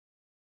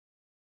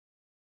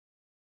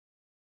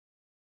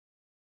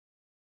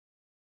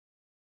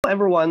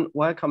everyone,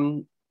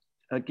 welcome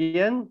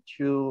again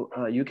to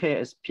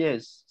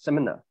UK-SPS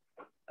seminar.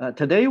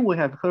 Today we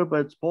have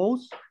Herbert,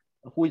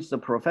 who is the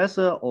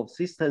professor of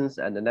systems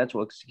and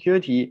network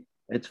security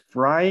at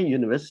Vrije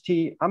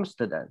University,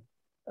 Amsterdam,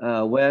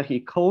 where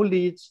he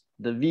co-leads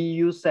the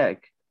VUSEC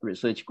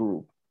research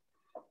group.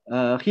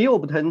 He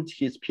obtained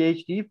his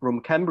PhD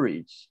from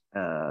Cambridge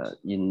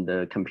in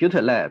the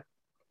computer lab,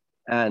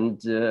 and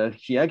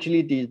he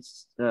actually did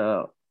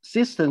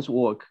systems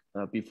work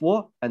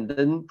before and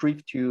then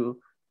drifted to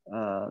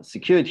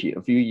security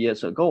a few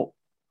years ago.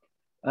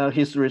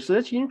 His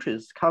research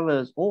interest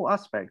covers all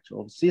aspects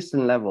of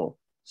system level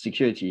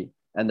security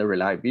and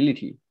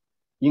reliability,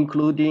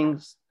 including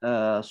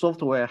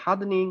software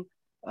hardening,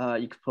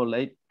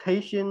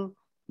 exploitation,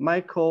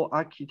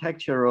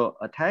 microarchitectural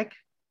attack,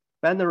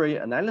 binary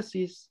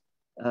analysis,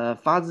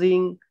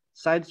 fuzzing,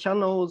 side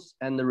channels,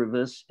 and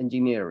reverse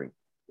engineering.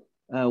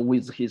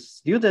 With his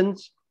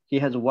students, he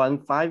has won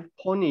 5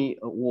 Pony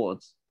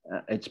Awards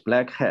at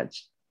Black Hat,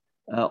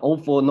 all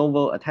for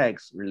novel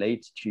attacks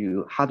related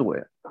to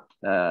hardware.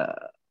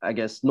 I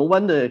guess no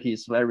wonder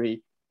he's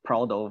very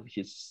proud of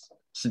his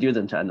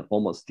student and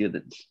former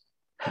students.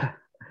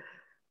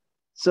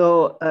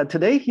 So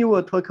today he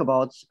will talk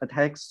about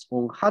attacks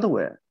on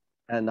hardware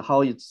and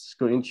how it's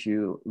going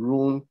to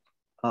ruin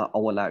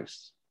our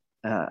lives.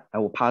 I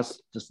will pass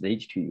the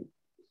stage to you.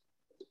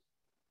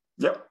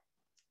 Yep.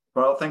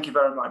 Well, thank you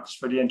very much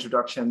for the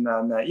introduction.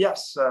 And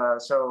yes,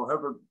 so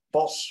Herbert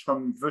Bos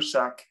from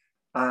VUSEC,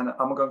 and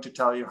I'm going to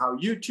tell you how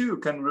you too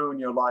can ruin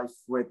your life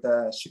with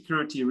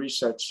security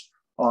research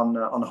on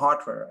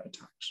hardware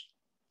attacks.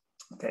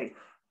 Okay,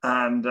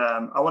 and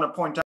I want to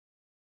point out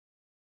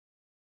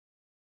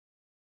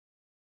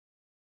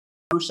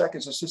VUSEC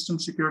is a system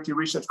security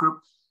research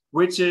group,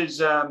 which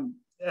is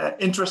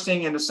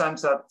interesting in the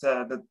sense that,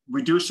 that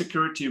we do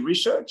security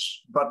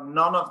research, but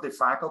none of the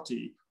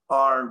faculty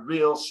are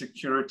real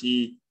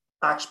security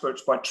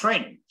experts by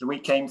training. We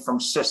came from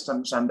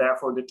systems, and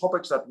therefore the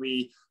topics that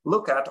we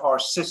look at are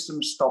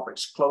systems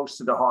topics close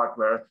to the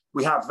hardware.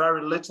 We have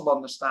very little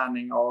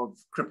understanding of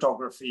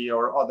cryptography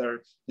or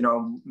other,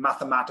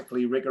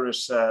 mathematically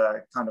rigorous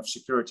kind of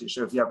security.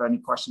 So if you have any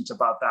questions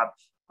about that,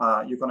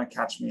 you're going to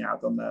catch me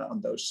out on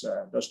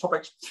those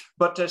topics.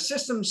 But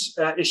systems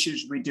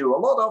issues we do a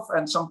lot of,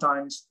 and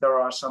sometimes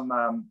there are some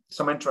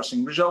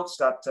interesting results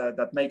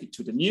that make it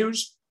to the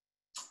news.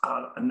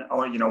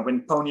 Or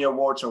win Pony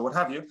Awards or what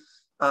have you,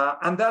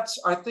 and that's,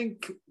 I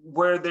think,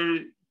 where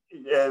the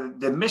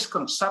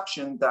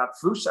misconception that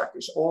VUSEC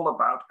is all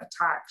about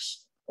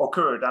attacks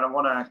occurred. And I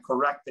want to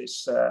correct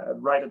this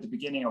right at the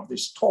beginning of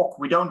this talk.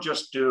 We don't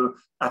just do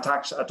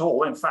attacks at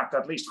all. In fact,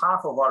 at least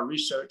half of our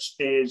research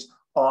is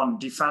on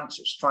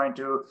defenses, trying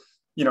to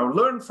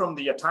learn from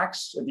the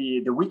attacks,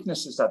 the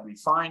weaknesses that we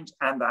find,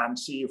 and then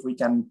see if we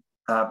can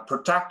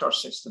protect our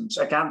systems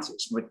against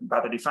it with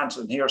better defense.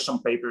 And here are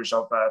some papers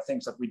of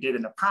things that we did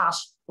in the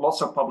past,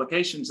 lots of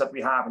publications that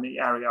we have in the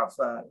area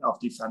of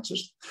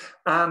defenses.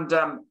 And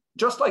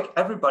just like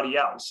everybody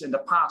else in the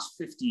past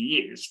 50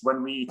 years,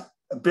 when we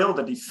build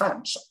a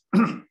defense,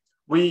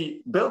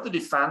 we built a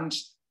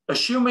defense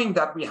assuming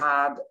that we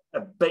had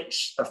a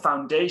base, a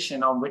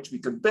foundation on which we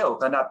could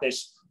build, and that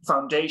this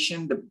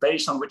foundation, the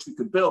base on which we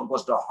could build,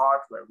 was the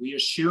hardware. We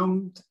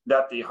assumed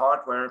that the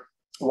hardware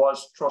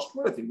was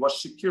trustworthy,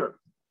 was secure.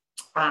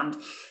 And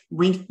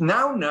we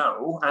now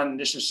know, and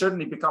this has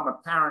certainly become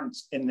apparent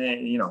in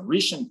the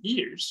recent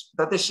years,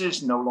 that this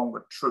is no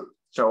longer true.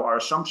 So our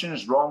assumption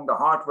is wrong. The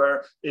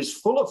hardware is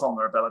full of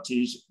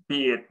vulnerabilities,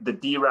 be it the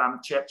DRAM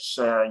chips,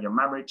 your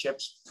memory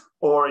chips,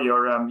 or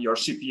your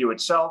CPU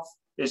itself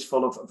is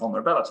full of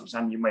vulnerabilities.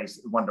 And you may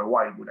wonder,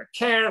 why would I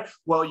care?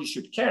 Well, you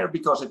should care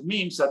because it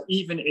means that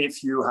even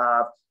if you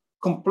have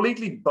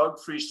completely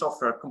bug-free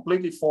software,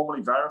 completely formally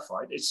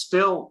verified, it's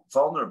still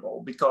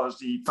vulnerable because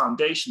the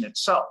foundation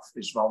itself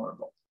is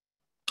vulnerable.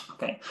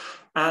 Okay,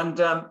 and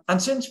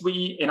since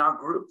we in our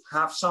group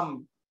have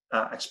some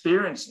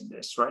experience in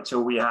this, right?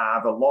 So we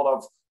have a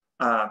lot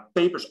of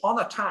papers on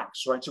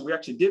attacks, right? So we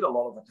actually did a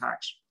lot of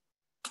attacks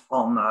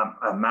on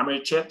memory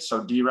chips,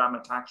 so DRAM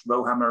attacks,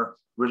 Rowhammer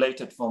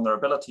related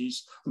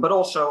vulnerabilities, but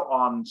also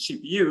on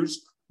CPUs.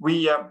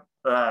 We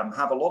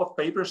have a lot of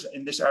papers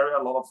in this area,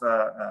 a lot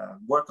of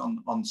work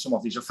on some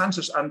of these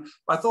offenses. And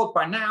I thought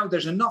by now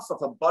there's enough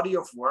of a body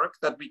of work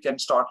that we can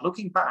start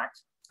looking back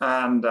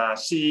and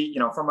see,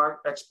 from our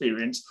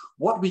experience,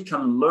 what we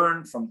can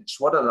learn from this.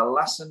 What are the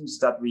lessons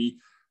that we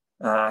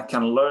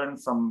can learn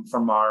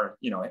from our,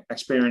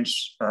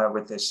 experience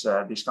with this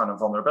these kind of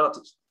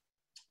vulnerabilities?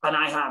 And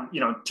I have,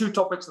 2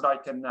 topics that I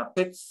can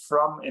pick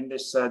from in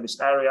this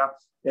area.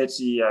 It's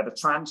the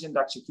transient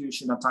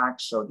execution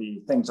attacks, so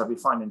the things that we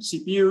find in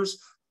CPUs,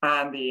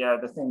 and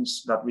the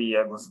things that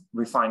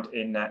we find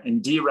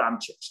in DRAM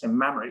chips, in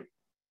memory.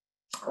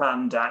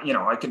 And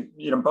I could,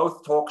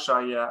 both talks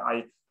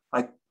I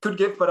could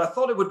give, but I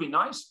thought it would be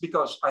nice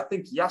because I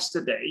think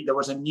yesterday there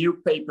was a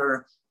new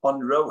paper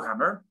on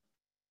Rowhammer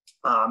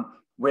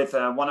with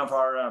one of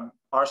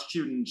our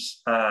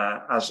students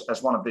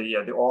as one of the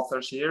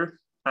authors here.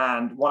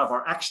 and one of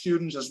our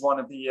ex-students is one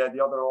of the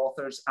other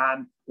authors,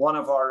 and one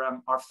of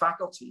our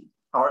faculty,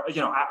 our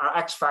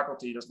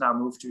ex-faculty that's now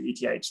moved to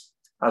ETH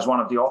as one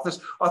of the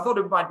authors. I thought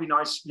it might be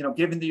nice,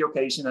 given the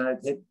occasion and it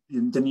hit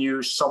the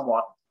news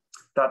somewhat,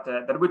 that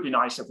it would be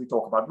nice if we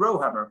talk about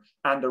Rowhammer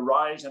and the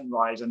rise and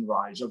rise and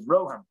rise of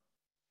Rowhammer.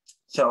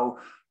 So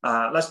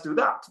let's do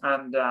that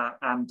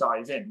and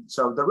dive in.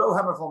 So the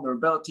Rowhammer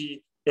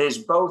vulnerability is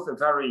both a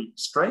very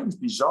strange,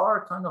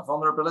 bizarre kind of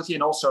vulnerability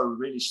and also a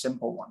really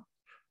simple one.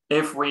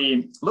 If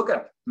we look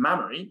at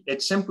memory,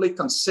 it simply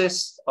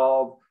consists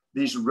of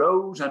these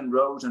rows and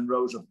rows and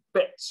rows of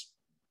bits,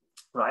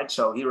 right?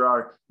 So here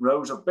are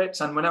rows of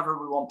bits, and whenever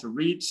we want to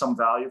read some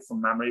value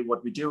from memory,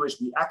 what we do is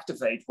we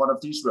activate one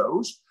of these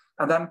rows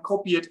and then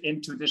copy it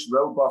into this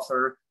row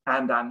buffer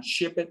and then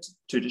ship it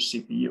to the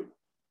CPU.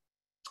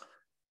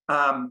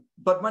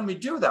 But when we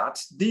do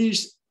that,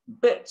 these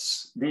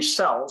bits, these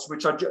cells,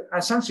 which are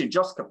essentially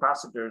just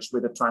capacitors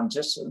with a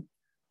transistor,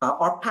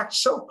 are packed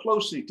so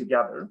closely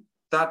together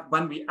that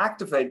when we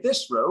activate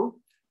this row,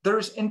 there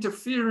is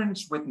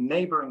interference with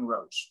neighboring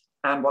rows.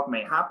 And what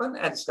may happen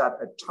is that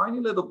a tiny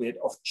little bit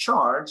of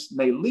charge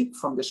may leak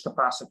from this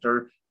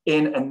capacitor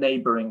in a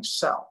neighboring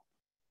cell.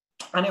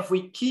 And if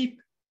we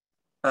keep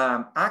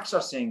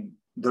accessing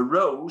the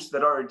rows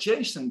that are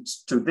adjacent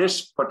to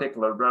this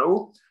particular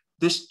row,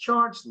 this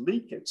charge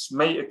leakage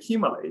may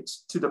accumulate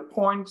to the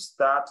point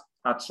that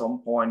at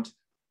some point,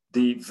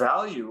 the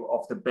value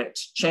of the bit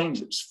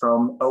changes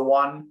from a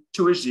 1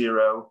 to a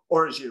 0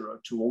 or a 0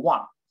 to a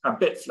 1, a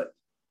bit flip.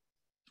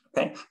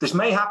 Okay, this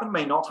may happen,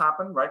 may not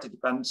happen, right? It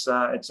depends.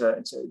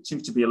 It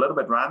seems to be a little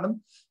bit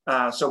random.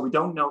 So we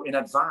don't know in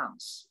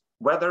advance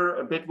whether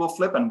a bit will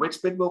flip and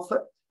which bit will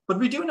flip. But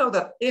we do know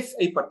that if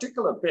a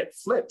particular bit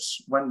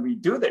flips when we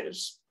do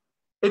this,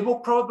 it will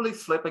probably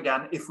flip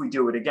again if we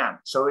do it again.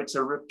 So it's a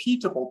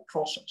repeatable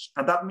process.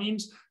 And that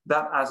means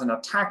that as an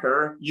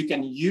attacker, you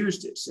can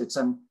use this. It's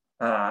a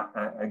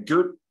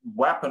good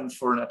weapon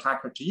for an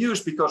attacker to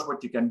use, because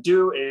what you can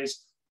do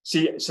is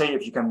say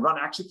if you can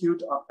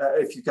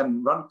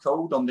run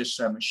code on this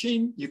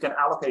machine, you can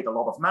allocate a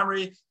lot of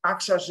memory,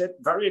 access it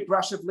very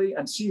aggressively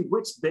and see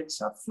which bits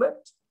have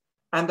flipped,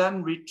 and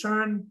then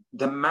return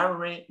the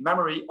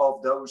memory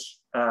of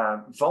those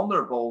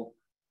vulnerable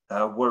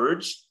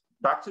words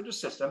back to the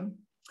system,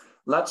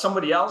 let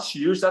somebody else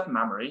use that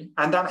memory,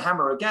 and then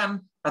hammer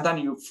again, and then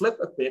you flip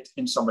a bit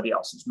in somebody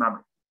else's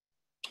memory.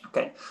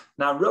 Okay,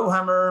 now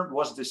Rowhammer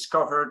was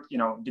discovered,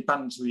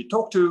 depends who you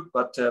talk to,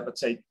 but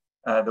say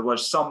there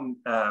was some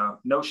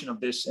notion of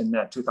this in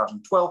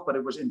 2012, but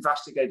it was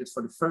investigated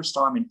for the first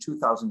time in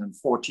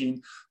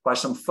 2014 by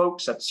some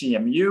folks at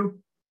CMU.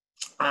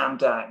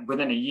 And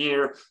within a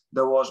year,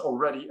 there was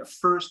already a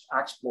first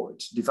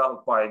exploit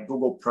developed by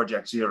Google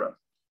Project Zero.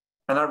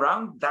 And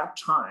around that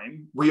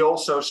time, we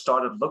also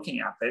started looking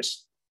at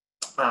this,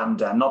 and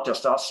not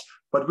just us,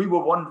 but we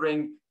were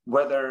wondering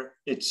whether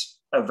it's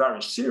a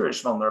very serious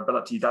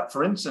vulnerability that,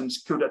 for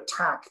instance, could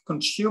attack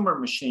consumer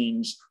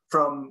machines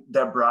from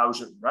their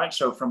browser, right?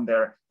 So from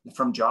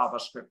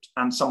JavaScript.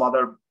 And some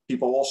other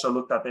people also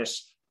looked at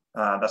this.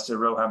 That's the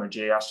Rowhammer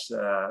JS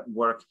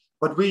work.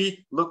 But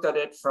we looked at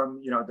it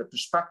from the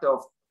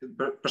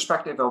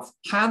perspective of,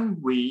 can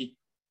we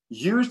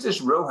use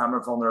this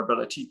Rowhammer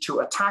vulnerability to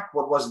attack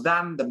what was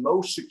then the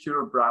most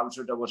secure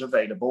browser that was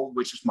available,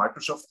 which is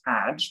Microsoft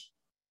Edge,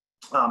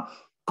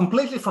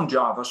 completely from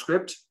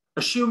JavaScript,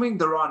 assuming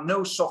there are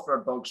no software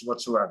bugs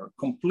whatsoever,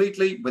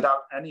 completely without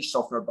any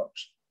software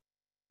bugs.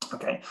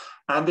 Okay,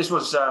 and this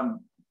was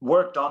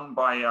work done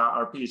by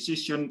our PhD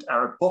student,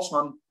 Eric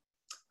Bosman.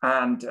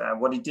 And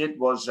what he did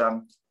was, in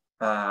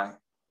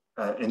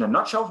a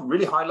nutshell,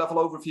 really high level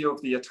overview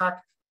of the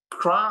attack,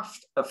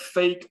 craft a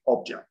fake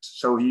object.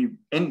 So in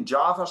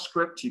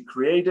JavaScript, he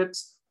created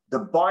the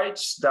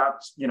bytes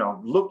that,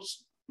 looked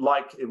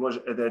like they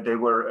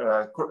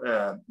were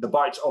the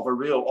bytes of a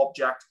real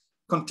object,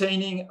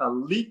 containing a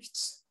leaked,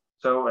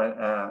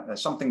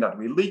 something that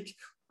we leak,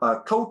 a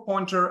code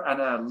pointer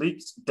and a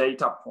leaked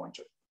data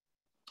pointer.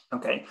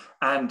 Okay,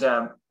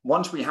 and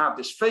once we have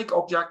this fake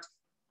object,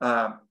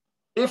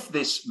 if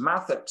this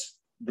method,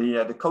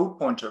 the code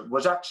pointer,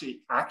 was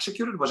actually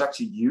executed, was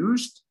actually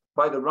used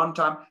by the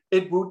runtime,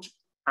 it would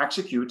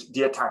execute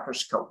the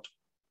attacker's code.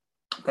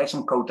 Okay,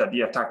 some code that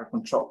the attacker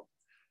controlled.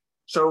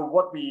 So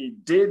what we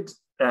did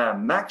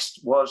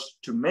next was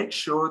to make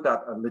sure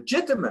that a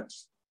legitimate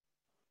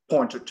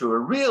pointer to a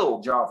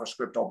real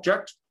JavaScript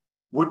object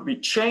would be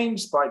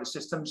changed by the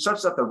system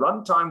such that the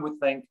runtime would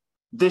think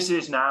this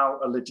is now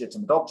a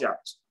legitimate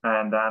object.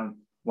 And then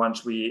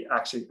once we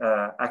actually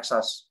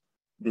access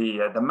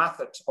the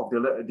method of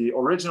the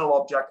original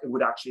object, it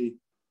would actually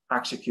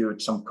execute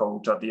some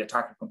code that the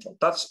attacker controlled.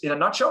 That's in a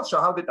nutshell.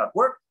 So how did that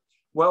work?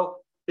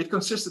 Well, it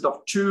consisted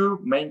of two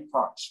main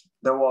parts.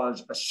 There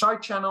was a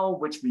side channel,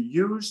 which we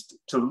used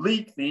to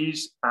leak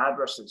these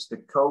addresses, the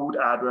code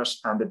address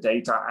and the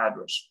data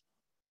address.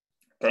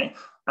 Okay,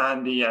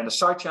 and the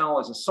side channel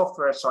is a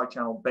software side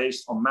channel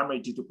based on memory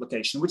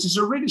deduplication, which is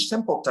a really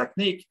simple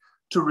technique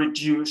to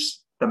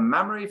reduce the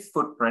memory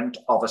footprint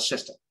of a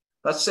system.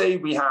 Let's say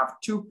we have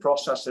two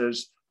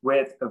processes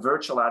with a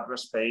virtual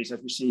address space, as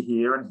we see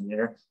here and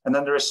here, and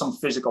then there is some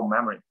physical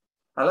memory.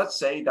 And let's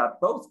say that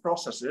both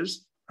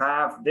processes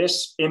have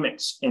this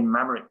image in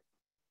memory.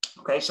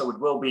 Okay, so it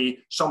will be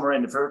somewhere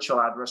in the virtual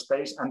address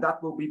space, and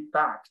that will be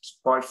backed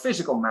by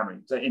physical memory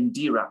in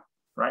DRAM,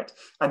 right?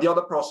 And the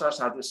other process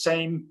had the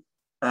same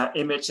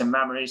image in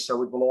memory,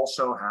 so it will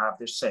also have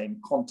the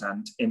same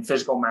content in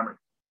physical memory.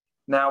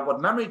 Now, what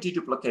memory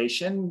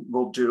deduplication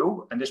will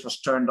do, and this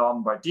was turned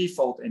on by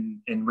default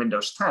in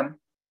Windows 10,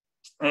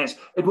 is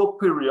it will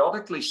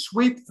periodically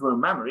sweep through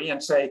memory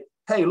and say,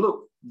 hey,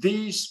 look,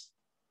 these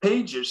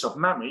pages of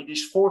memory,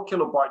 these 4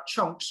 kilobyte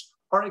chunks,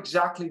 are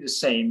exactly the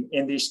same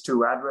in these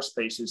two address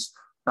spaces.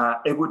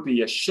 It would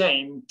be a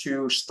shame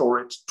to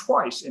store it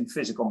twice in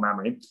physical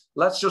memory.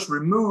 Let's just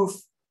remove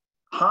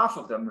half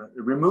of them,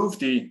 remove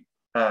the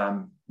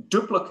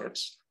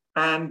duplicates,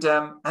 and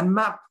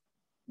map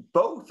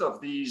both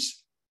of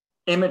these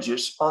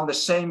images on the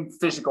same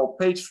physical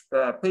page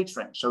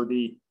frame. So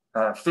the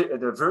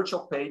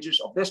virtual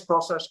pages of this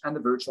process and the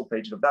virtual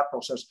pages of that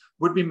process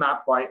would be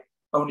mapped by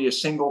only a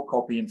single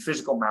copy in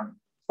physical memory.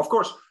 Of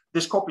course,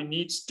 this copy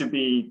needs to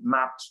be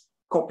mapped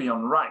copy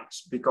on write,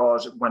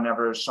 because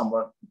whenever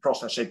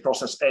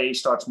process A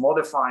starts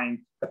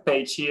modifying a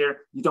page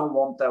here, you don't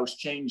want those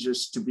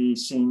changes to be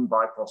seen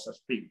by process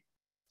B.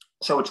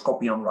 So it's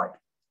copy on write.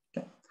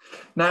 Okay.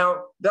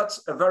 Now,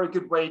 that's a very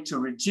good way to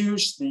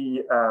reduce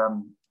the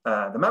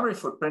memory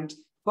footprint,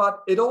 but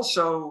it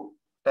also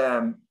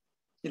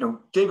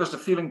gave us the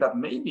feeling that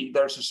maybe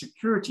there's a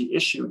security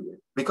issue here,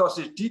 because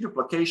this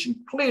deduplication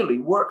clearly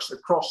works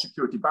across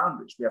security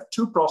boundaries. We have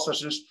two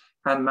processes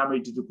and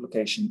memory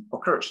deduplication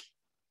occurs.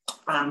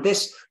 And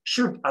this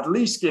should at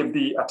least give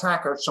the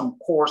attacker some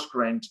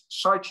coarse-grained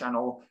side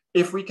channel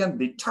if we can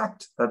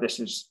detect that this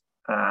is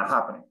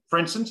happening. For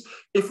instance,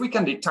 if we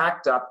can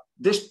detect that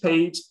this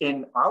page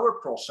in our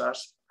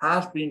process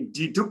has been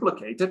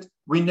deduplicated,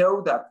 we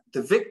know that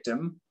the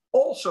victim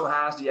also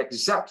has the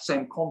exact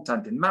same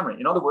content in memory.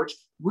 In other words,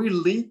 we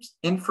leak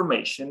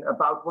information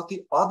about what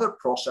the other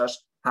process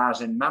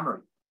has in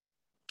memory.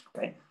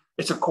 Okay,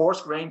 it's a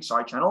coarse-grained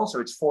side channel, so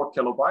it's 4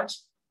 kilobytes,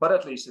 but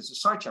at least it's a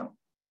side channel.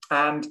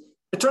 And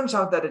it turns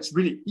out that it's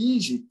really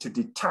easy to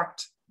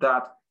detect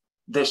that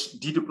this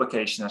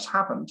deduplication has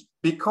happened,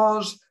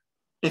 because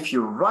if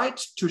you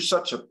write to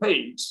such a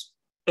page,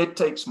 it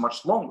takes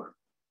much longer.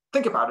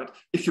 Think about it.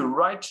 If you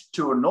write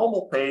to a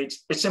normal page,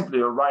 it's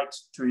simply a write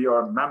to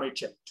your memory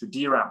chip, to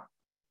DRAM.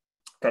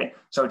 Okay,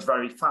 so it's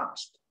very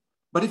fast.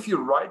 But if you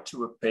write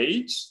to a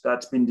page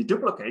that's been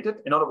deduplicated,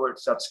 in other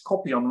words, that's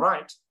copy on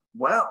write,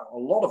 well, a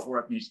lot of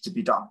work needs to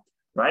be done,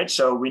 right?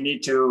 So we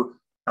need to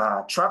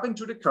trap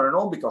into the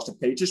kernel because the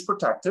page is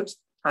protected.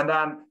 And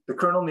then the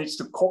kernel needs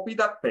to copy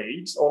that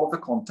page, all of the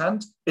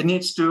content. It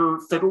needs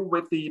to fiddle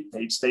with the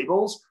page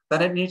tables.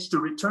 Then it needs to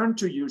return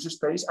to user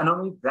space. And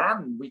only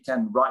then we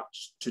can write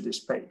to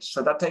this page.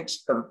 So that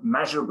takes a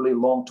measurably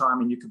long time.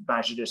 And you could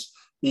measure this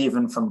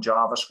even from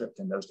JavaScript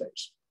in those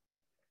days.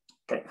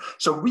 Okay,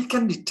 so we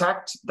can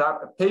detect that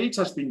a page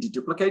has been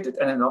deduplicated.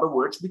 And in other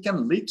words, we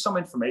can leak some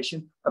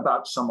information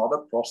about some other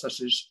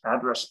process's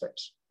address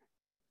space.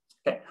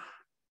 Okay.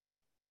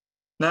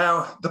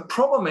 Now, the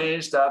problem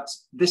is that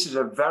this is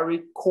a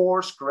very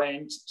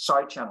coarse-grained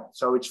side channel.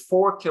 So it's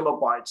 4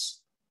 kilobytes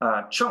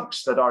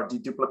chunks that are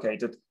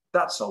deduplicated.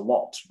 That's a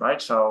lot, right?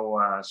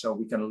 So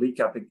we can leak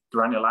at the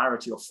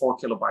granularity of 4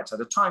 kilobytes at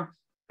a time.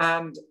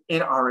 And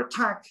in our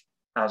attack,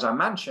 as I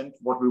mentioned,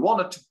 what we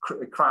wanted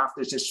to craft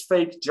is this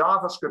fake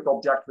JavaScript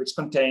object, which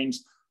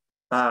contains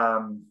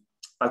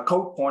a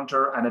code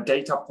pointer and a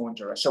data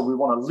pointer. So we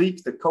want to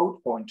leak the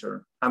code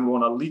pointer and we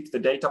want to leak the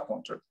data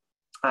pointer.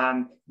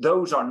 And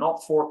those are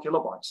not 4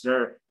 kilobytes.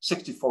 They're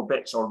 64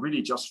 bits, or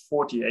really just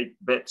 48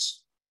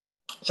 bits.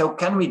 So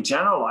can we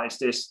generalize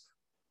this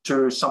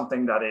to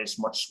something that is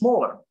much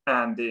smaller?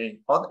 And in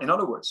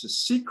other words, the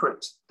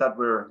secret that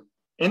we're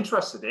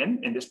interested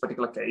in this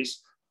particular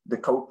case, the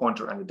code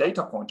pointer and the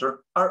data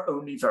pointer, are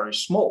only very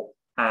small.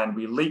 And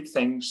we leak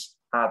things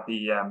at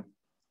the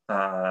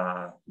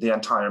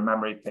entire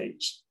memory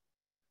page.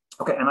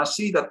 Okay, and I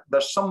see that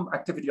there's some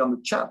activity on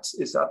the chat.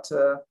 Is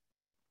that...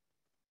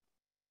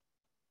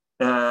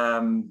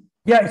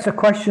 Yeah, it's a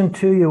question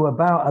to you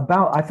about.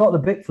 I thought the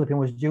bit flipping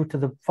was due to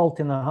the fault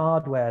in the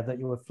hardware, that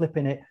you were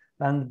flipping it,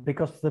 and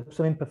because there's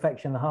some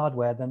imperfection in the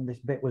hardware, then this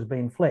bit was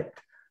being flipped.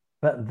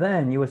 But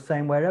then you were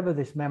saying wherever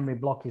this memory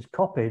block is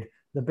copied,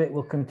 the bit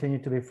will continue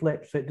to be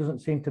flipped. So it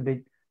doesn't seem to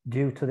be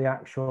due to the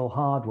actual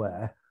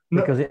hardware,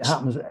 because it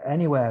happens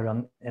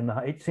anywhere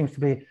it seems to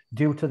be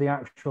due to the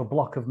actual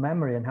block of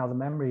memory and how the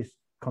memory is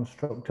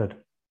constructed.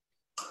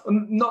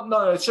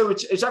 No. So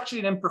it's actually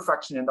an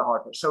imperfection in the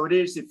hardware. So it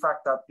is the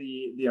fact that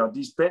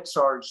these bits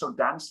are so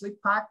densely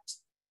packed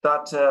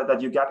that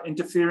you get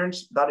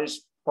interference. That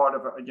is part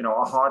of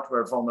a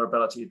hardware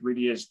vulnerability. It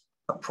really is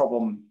a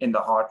problem in the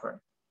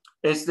hardware.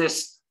 Is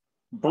this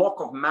block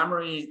of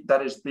memory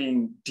that is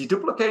being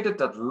deduplicated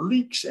that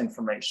leaks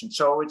information?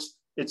 So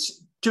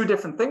it's two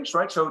different things,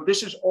 right? So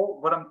this is all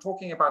what I'm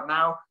talking about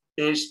now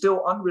is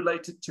still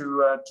unrelated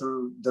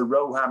to the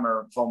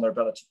Rowhammer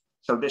vulnerability.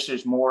 So this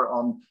is more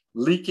on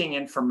leaking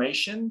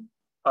information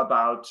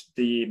about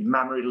the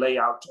memory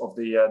layout of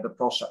the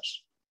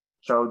process.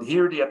 So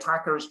here the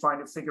attacker is trying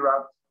to figure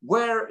out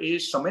where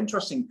is some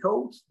interesting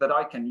code that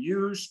I can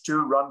use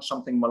to run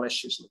something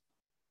maliciously.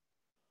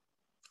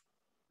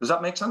 Does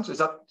that make sense? Is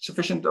that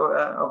sufficient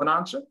of an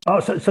answer?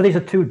 Oh, so these are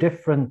two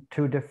different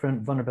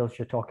vulnerabilities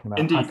you're talking about.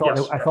 Indeed,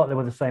 I thought they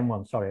were the same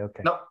one. Sorry.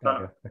 Okay. No.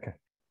 Okay.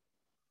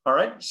 All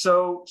right.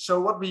 So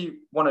what we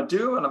want to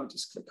do, and let me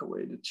just click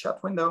away the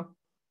chat window.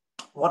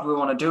 What we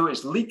want to do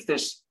is leak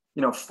this,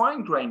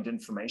 fine-grained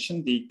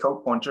information, the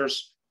code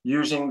pointers,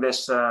 using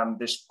this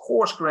this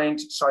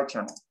coarse-grained side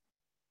channel.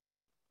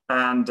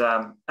 And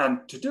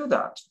to do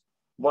that,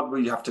 what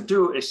we have to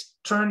do is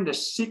turn the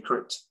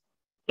secret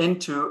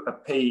into a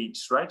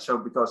page, right? So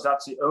because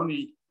that's the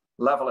only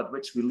level at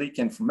which we leak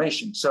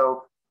information.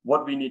 So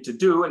what we need to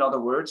do, in other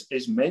words,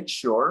 is make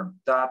sure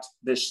that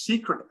the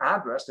secret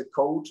address, the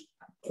code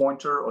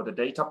pointer or the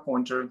data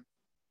pointer,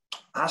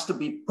 has to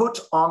be put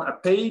on a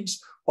page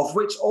of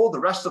which all the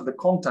rest of the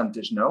content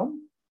is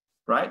known,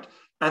 right?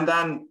 And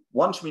then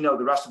once we know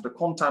the rest of the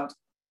content,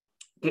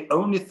 the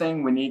only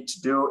thing we need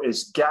to do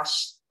is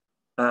guess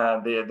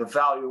the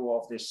value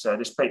of this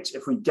page.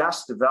 If we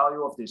guess the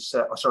value of this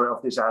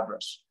this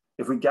address,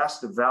 if we guess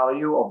the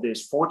value of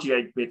this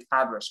 48-bit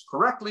address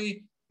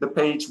correctly, the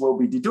page will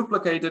be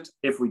deduplicated.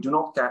 If we do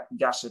not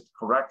guess it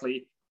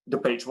correctly, the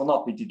page will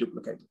not be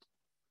deduplicated.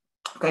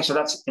 Okay, so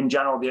that's in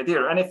general the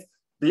idea. And if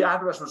the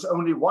address was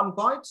only 1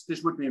 byte,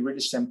 this would be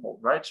really simple,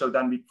 right? So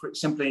then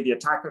the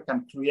attacker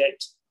can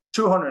create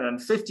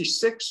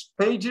 256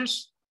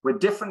 pages with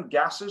different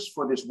guesses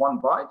for this 1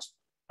 byte,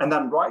 and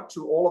then write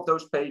to all of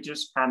those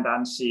pages and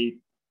then see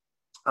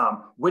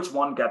which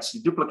one gets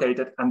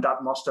duplicated, and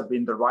that must have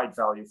been the right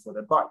value for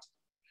that byte.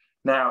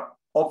 Now,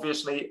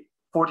 obviously,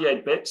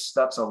 48 bits,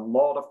 that's a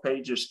lot of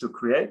pages to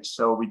create,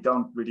 so we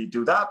don't really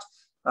do that.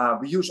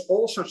 We use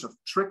all sorts of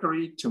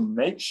trickery to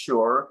make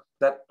sure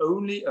that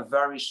only a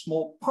very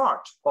small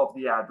part of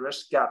the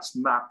address gets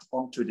mapped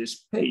onto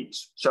this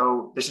page.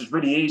 So this is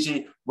really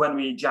easy when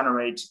we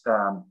generate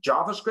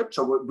JavaScript.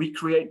 So we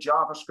create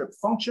JavaScript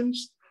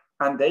functions,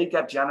 and they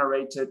get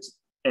generated,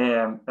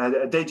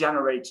 they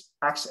generate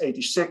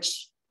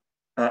x86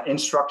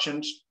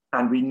 instructions,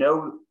 and we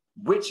know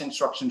which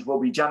instructions will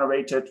be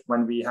generated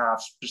when we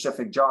have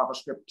specific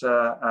JavaScript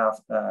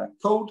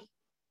code.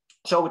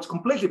 So it's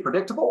completely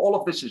predictable. All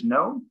of this is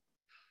known.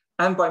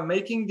 And by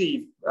making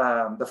the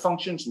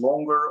functions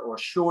longer or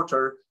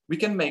shorter, we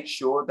can make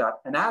sure that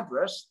an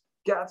address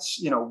gets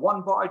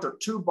 1 byte or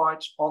 2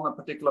 bytes on a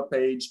particular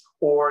page,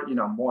 or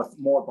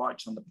more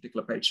bytes on the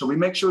particular page. So we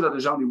make sure that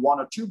there's only 1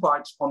 or 2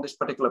 bytes on this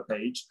particular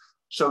page,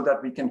 so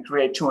that we can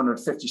create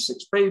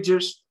 256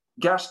 pages,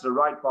 guess the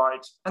right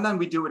byte, and then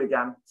we do it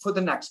again for the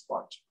next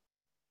byte.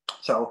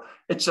 So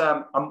it's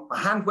I'm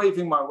hand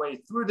waving my way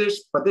through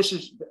this, but this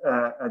is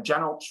a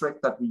general trick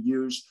that we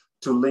use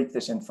to leak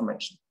this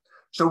information.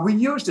 So we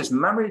use this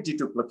memory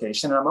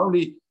deduplication. I'm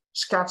only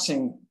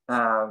sketching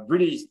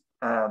really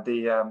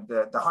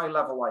the high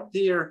level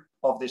idea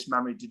of this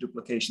memory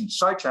deduplication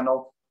side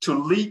channel to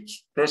leak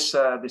this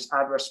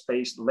address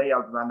space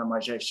layout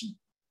randomization.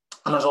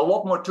 And there's a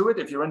lot more to it.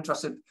 If you're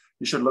interested,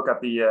 you should look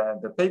at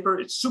the paper.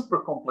 It's super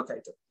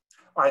complicated,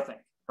 I think,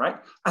 right?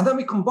 And then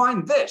we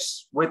combine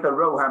this with the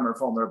Rowhammer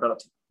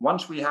vulnerability.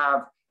 Once we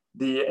have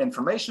the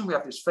information, we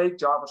have this fake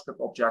JavaScript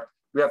object.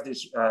 We have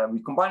this.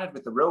 We combine it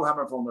with the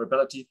Rowhammer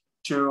vulnerability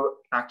to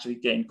actually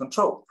gain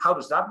control. How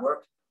does that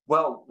work?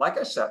 Well, like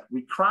I said,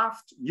 we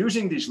craft,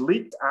 using these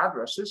leaked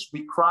addresses,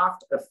 we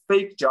craft a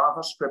fake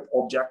JavaScript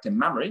object in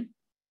memory.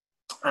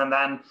 And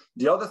then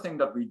the other thing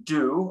that we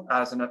do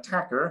as an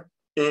attacker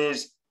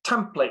is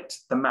template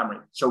the memory.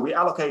 So we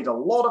allocate a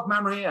lot of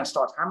memory and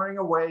start hammering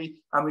away.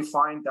 And we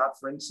find that,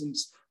 for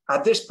instance,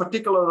 at this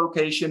particular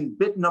location,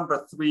 bit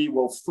number 3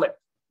 will flip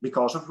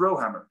because of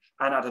Rowhammer.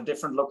 And at a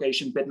different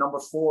location, bit number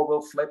 4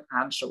 will flip,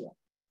 and so on.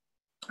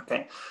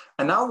 Okay.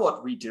 And now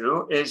what we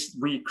do is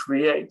we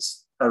create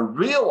a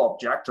real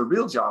object, a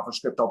real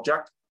JavaScript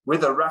object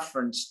with a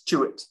reference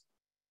to it.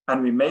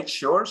 And we make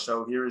sure,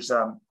 so here's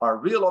our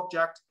real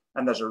object,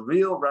 and there's a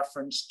real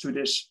reference to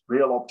this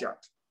real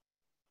object.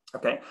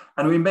 Okay,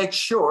 and we make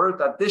sure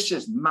that this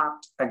is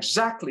mapped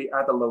exactly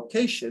at a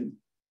location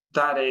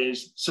that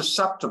is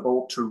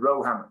susceptible to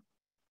Rowhammer.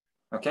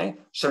 Okay,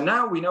 so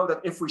now we know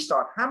that if we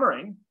start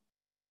hammering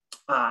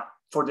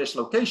for this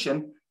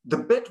location, the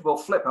bit will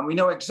flip, and we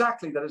know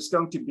exactly that it's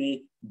going to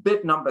be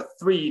bit number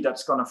 3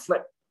 that's going to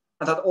flip.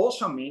 And that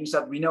also means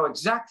that we know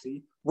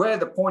exactly where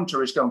the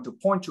pointer is going to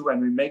point to,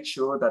 and we make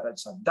sure that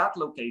it's at that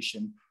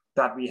location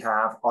that we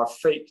have our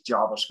fake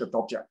JavaScript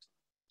object.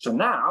 So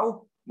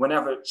now,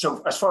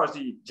 so as far as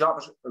the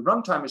JavaScript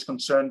runtime is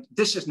concerned,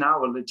 this is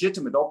now a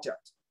legitimate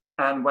object.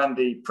 And when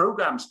the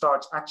program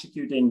starts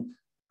executing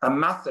a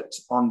method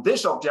on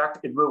this object,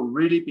 it will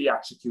really be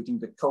executing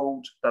the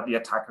code that the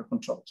attacker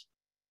controls.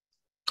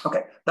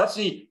 Okay, that's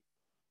the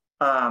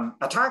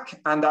attack,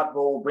 and that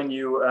will win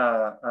you,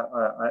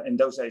 in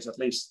those days at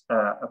least,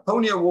 a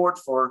Pony Award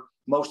for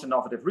most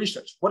innovative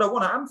research. What I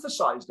want to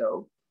emphasize,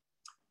 though,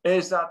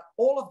 is that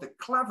all of the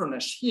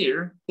cleverness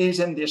here is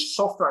in this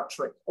software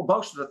trick.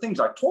 Most of the things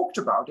I talked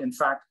about, in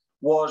fact,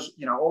 was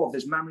all of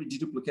this memory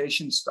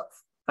deduplication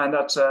stuff, and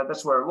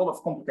that's where a lot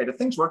of complicated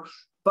things were.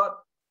 But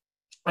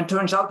it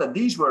turns out that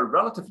these were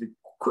relatively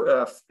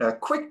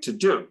quick to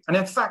do, and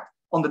in fact,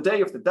 on the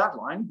day of the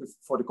deadline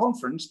for the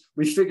conference,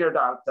 we figured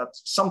out that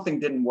something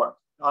didn't work.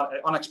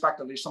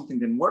 Unexpectedly, something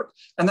didn't work.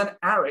 And then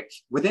Eric,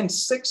 within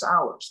 6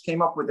 hours,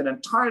 came up with an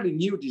entirely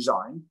new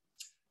design,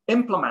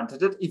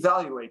 implemented it,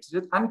 evaluated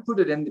it, and put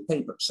it in the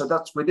paper. So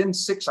that's within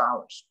 6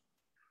 hours.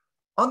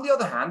 On the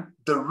other hand,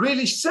 the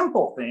really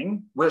simple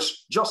thing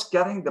was just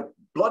getting the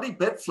bloody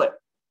bit flip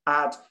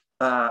at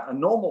a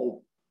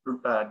normal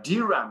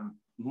DRAM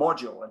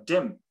module, a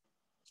DIMM,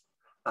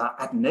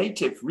 at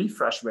native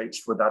refresh rates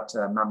for that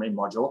memory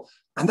module.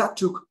 And that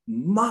took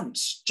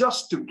months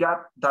just to get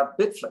that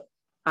bit flip.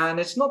 And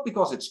it's not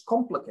because it's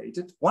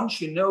complicated.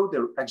 Once you know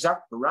the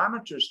exact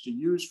parameters to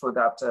use for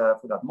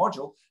that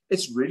module,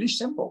 it's really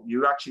simple.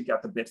 You actually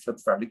get the bit flip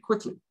fairly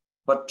quickly.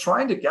 But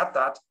trying to get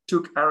that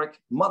took Eric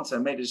months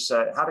and made his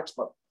head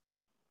explode.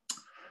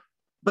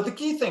 But the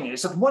key thing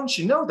is that once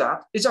you know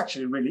that, it's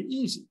actually really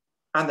easy.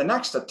 And the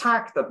next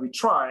attack that we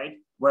tried,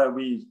 where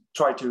we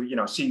tried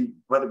to see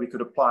whether we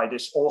could apply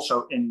this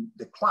also in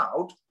the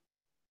cloud,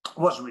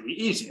 was really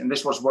easy. And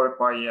this was work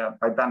by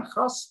Ben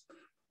Gas,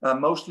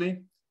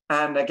 mostly.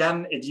 And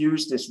again, it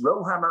used this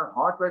Rowhammer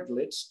hardware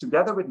glitch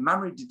together with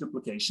memory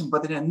deduplication,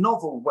 but in a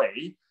novel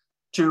way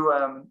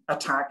to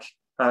attack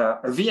a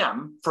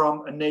VM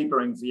from a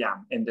neighboring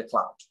VM in the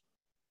cloud.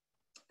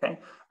 Okay,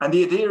 and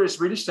the idea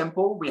is really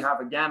simple. We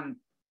have, again,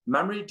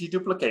 memory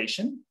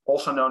deduplication,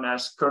 also known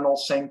as kernel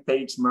same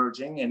page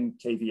merging in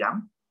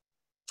KVM.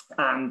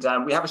 And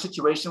we have a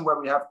situation where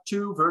we have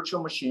two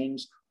virtual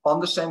machines on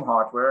the same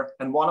hardware,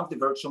 and one of the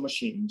virtual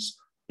machines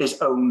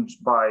is owned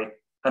by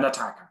an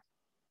attacker.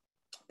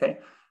 Okay,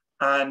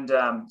 and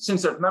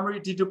since there's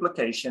memory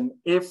deduplication,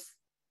 if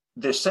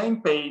the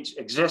same page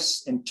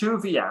exists in two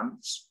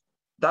VMs,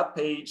 that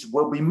page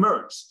will be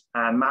merged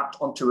and mapped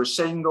onto a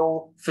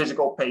single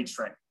physical page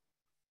frame.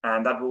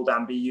 And that will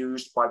then be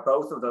used by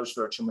both of those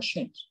virtual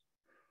machines.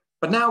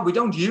 But now we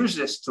don't use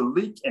this to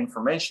leak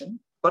information,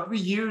 but we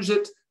use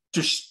it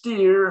to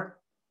steer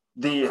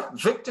the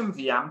victim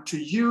VM to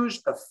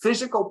use a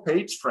physical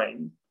page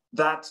frame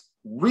that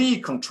we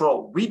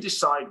control. We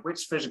decide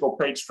which physical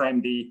page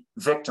frame the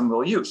victim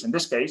will use. In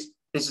this case,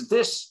 it's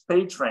this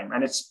page frame,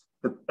 and it's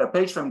the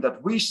page frame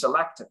that we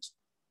selected.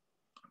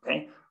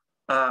 Okay,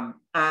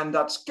 and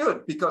that's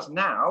good because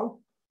now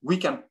we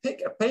can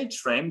pick a page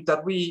frame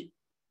that we,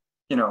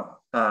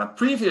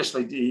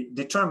 previously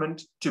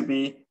determined to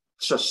be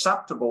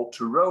susceptible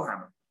to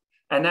Rowhammer.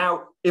 And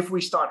now, if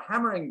we start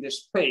hammering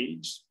this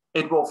page,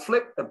 it will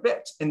flip a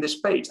bit in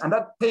this page, and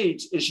that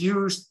page is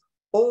used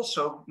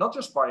also not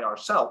just by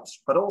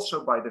ourselves, but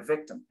also by the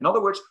victim. In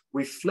other words,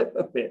 we flip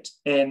a bit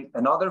in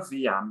another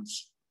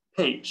VM's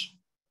page.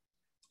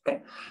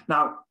 Okay.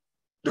 Now,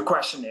 the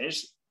question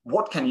is,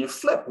 what can you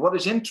flip? What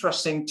is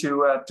interesting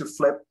to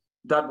flip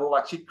that will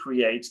actually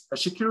create a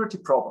security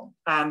problem?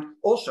 And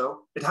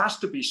also, it has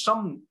to be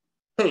some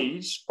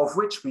page of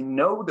which we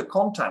know the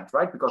content,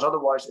 right? Because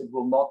otherwise it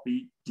will not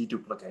be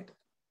deduplicated.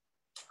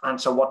 And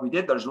so what we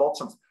did, there's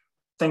lots of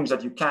things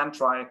that you can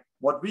try.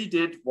 What we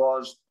did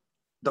was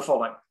the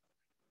following.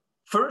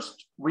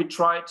 First, we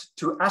tried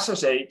to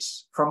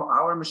SSH from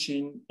our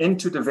machine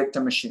into the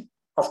victim machine.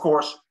 Of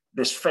course,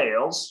 this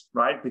fails,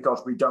 right?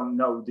 Because we don't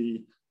know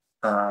the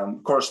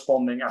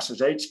corresponding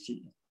SSH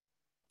key.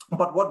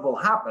 But what will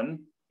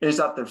happen is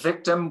that the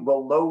victim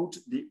will load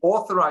the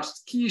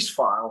authorized keys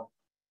file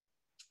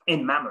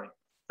in memory.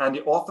 And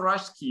the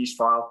authorized keys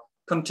file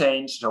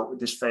contains, so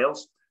this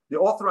fails, the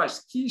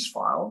authorized keys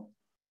file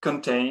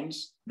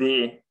contains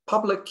the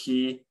public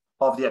key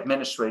of the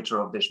administrator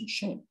of this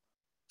machine.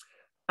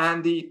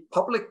 And the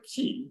public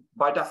key,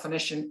 by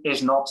definition,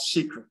 is not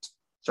secret.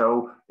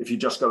 So if you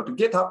just go to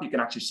GitHub, you can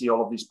actually see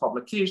all of these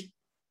public keys.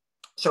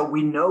 So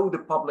we know the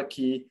public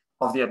key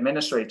of the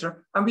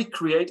administrator, and we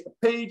create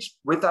a page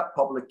with that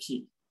public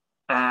key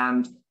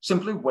and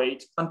simply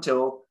wait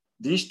until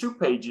these two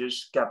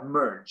pages get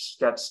merged,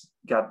 get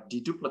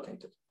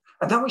deduplicated.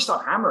 And then we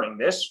start hammering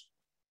this.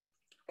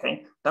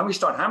 Okay, then we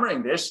start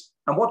hammering this,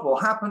 and what will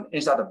happen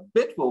is that a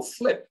bit will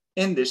flip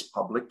in this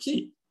public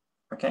key.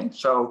 Okay,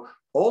 so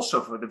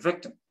also for the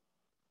victim.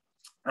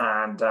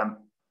 And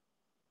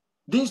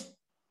these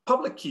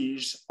public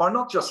keys are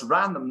not just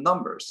random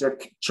numbers. They're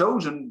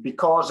chosen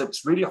because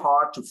it's really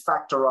hard to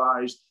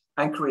factorize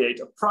and create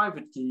a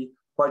private key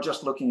by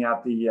just looking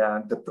at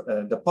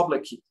the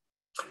public key.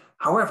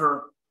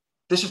 However,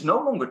 this is no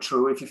longer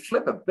true if you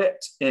flip a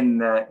bit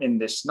in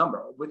this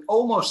number. With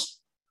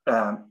almost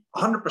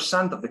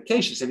 100% of the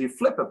cases, if you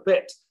flip a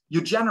bit,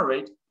 you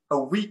generate a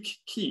weak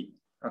key,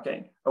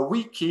 okay? A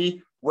weak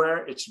key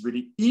where it's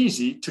really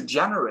easy to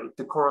generate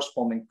the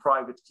corresponding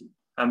private key.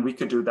 And we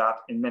could do that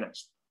in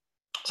minutes.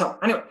 So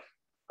anyway,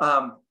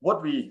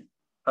 What we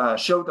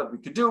showed that we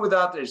could do with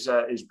that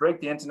is break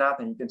the internet,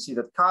 and you can see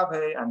that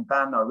Kaveh and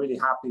Ben are really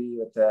happy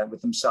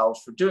with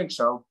themselves for doing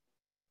so,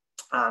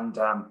 and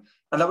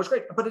that was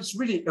great. But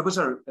it was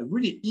a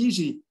really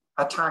easy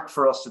attack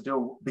for us to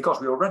do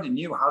because we already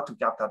knew how to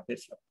get that bit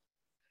flip.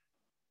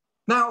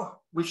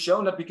 Now we've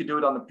shown that we could do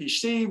it on the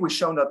PC. We've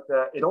shown that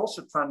it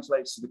also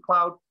translates to the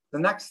cloud. The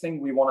next thing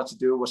we wanted to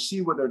do was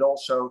see whether it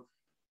also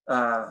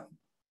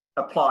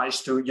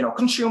applies to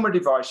consumer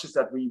devices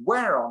that we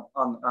wear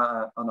on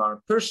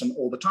our person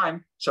all the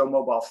time, so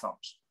mobile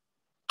phones.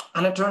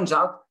 And it turns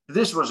out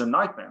this was a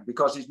nightmare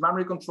because these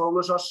memory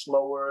controllers are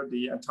slower.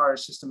 The entire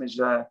system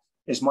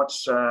is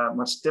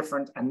much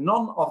different, and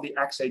none of the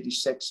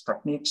x86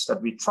 techniques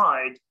that we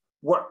tried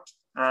worked.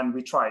 And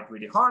we tried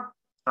really hard,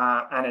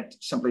 and it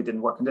simply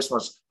didn't work. And this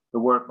was the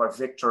work by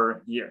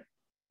Victor here.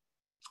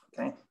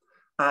 Okay.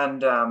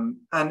 And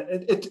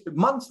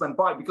months went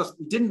by because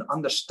we didn't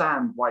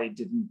understand why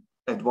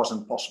it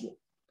wasn't possible.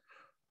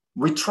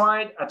 We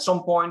tried at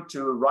some point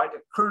to write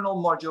a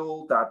kernel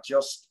module that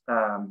just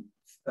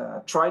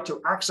tried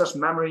to access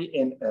memory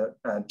in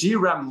a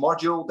DRAM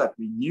module that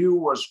we knew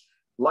was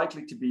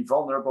likely to be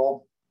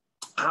vulnerable,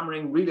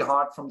 hammering really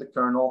hard from the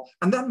kernel.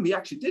 And then we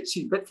actually did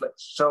see bit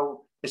flips.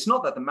 So it's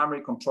not that the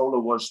memory controller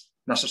was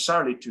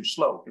necessarily too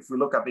slow. If we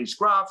look at these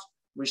graphs,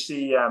 we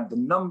see the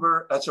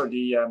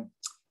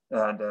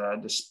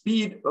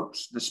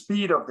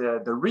speed of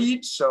the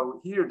read.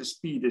 So here the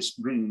speed is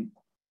really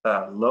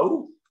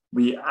low.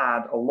 We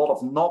add a lot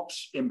of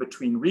knobs in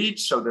between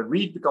reads, so the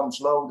read becomes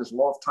low. There's a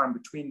lot of time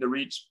between the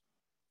reads,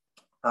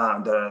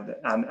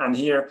 and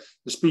here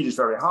the speed is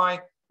very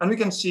high. And we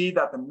can see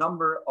that the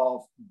number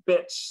of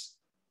bits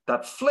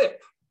that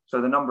flip, so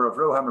the number of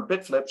Rowhammer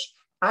bit flips,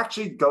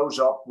 actually goes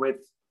up with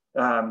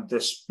the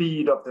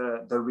speed of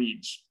the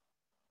reads.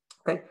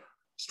 Okay.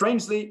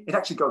 Strangely, it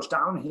actually goes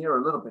down here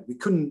a little bit. We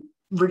couldn't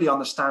really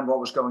understand what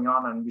was going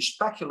on, and we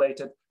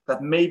speculated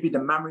that maybe the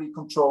memory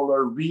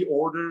controller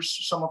reorders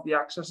some of the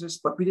accesses,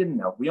 but we didn't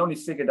know. We only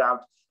figured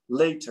out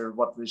later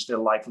what was the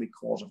likely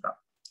cause of that.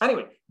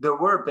 Anyway, there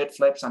were bit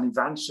flips, and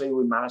eventually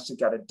we managed to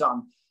get it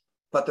done.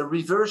 But the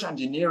reverse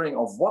engineering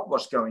of what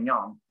was going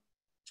on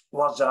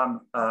was a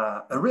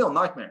real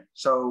nightmare.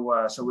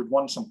 So we'd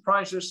won some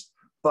prizes,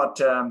 but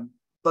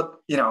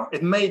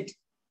it made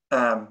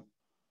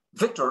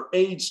Victor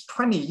aged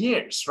 20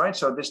 years, right?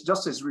 So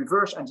this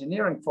reverse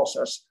engineering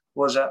process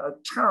was a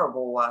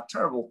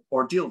terrible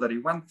ordeal that he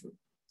went through.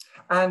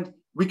 And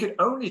we could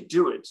only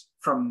do it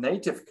from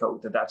native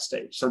code at that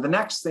stage. So the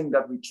next thing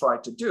that we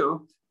tried to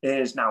do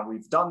is, now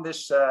we've done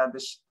this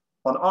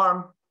on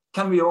ARM,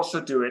 can we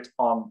also do it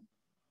on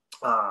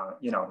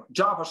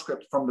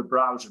JavaScript from the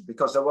browser?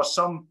 Because there was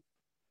some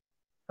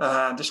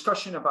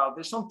discussion about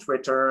this on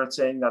Twitter,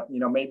 saying that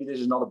maybe this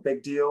is not a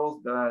big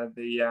deal.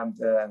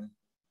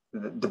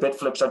 The bit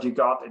flips that you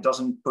got, it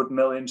doesn't put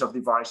millions of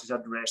devices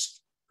at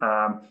risk.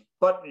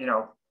 But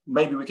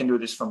maybe we can do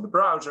this from the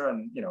browser,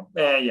 and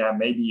yeah,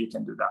 maybe you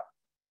can do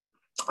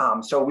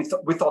that. So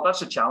we thought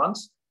that's a challenge,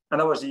 and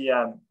that was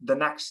the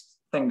next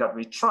thing that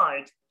we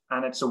tried,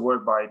 and it's a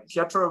work by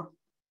Pietro.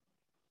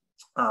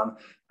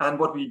 And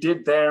what we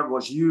did there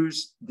was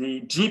use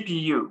the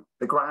GPU,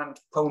 the Grand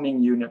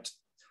Phoning Unit,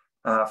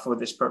 for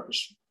this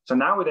purpose. So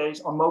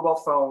nowadays on mobile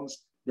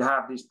phones, you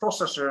have these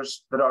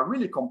processors that are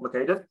really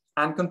complicated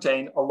and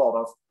contain a lot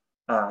of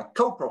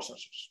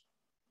co-processors.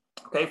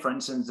 Okay, for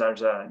instance,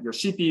 there's your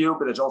CPU,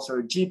 but there's also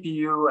a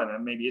GPU and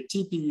then maybe a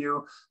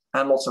TPU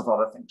and lots of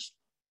other things.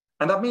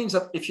 And that means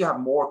that if you have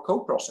more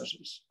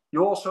co-processors,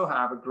 you also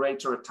have a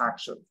greater attack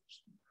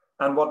surface.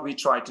 And what we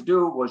tried to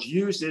do was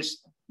use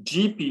this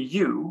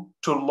GPU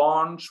to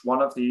launch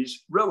one of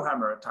these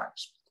Rowhammer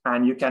attacks.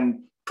 And you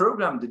can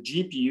program the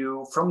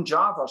GPU from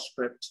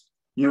JavaScript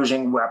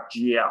using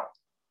WebGL.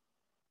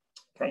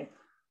 Okay.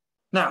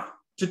 Now,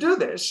 to do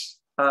this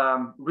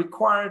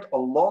required a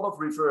lot of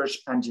reverse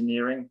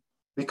engineering,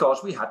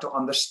 because we had to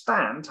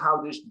understand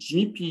how this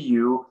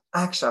GPU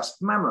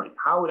accessed memory,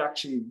 how it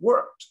actually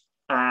worked.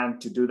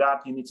 And to do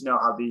that, you need to know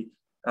how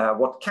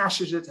what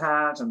caches it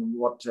has and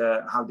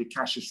how the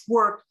caches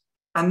work.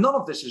 And none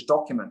of this is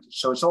documented,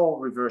 so it's all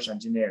reverse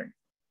engineering.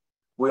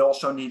 We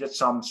also needed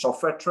some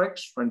software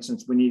tricks. For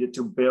instance, we needed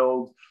to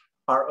build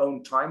our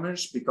own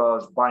timers,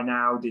 because by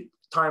now the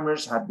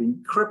timers had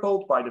been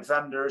crippled by the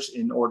vendors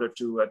in order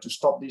to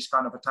stop these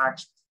kind of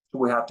attacks. So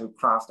we had to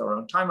craft our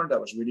own timer.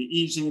 That was really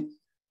easy.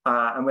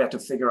 And we had to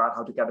figure out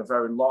how to get a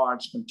very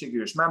large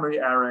contiguous memory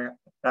area.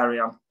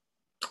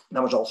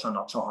 That was also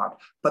not so hard.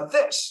 But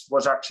this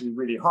was actually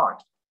really hard,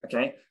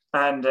 okay?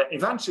 And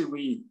eventually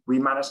we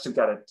managed to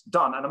get it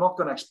done. And I'm not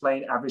going to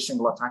explain every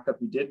single attack that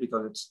we did,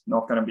 because it's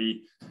not going to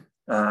be,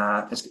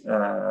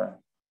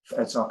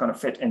 it's not going to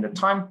fit in the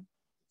time.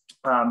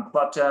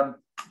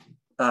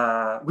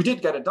 We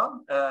did get it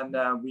done,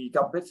 and we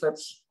got bit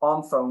flips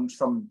on phones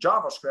from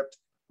JavaScript.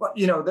 But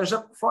there's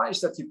a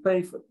price that you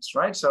pay for this,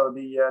 right? So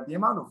the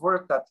amount of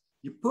work that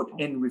you put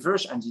in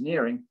reverse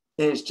engineering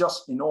is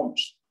just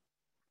enormous.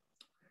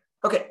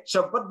 Okay,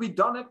 but we've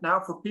done it now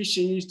for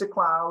PCs, the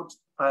cloud,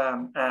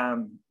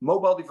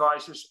 mobile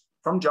devices,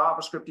 from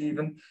JavaScript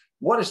even,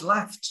 what is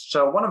left?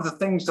 So one of the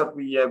things that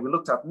we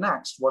looked at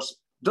next was,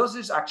 does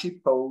this actually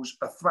pose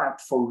a threat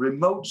for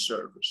remote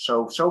servers?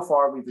 So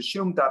far we've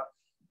assumed that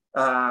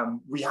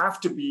we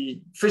have to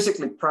be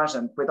physically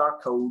present with our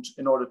code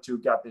in order to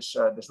get this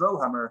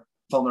Rowhammer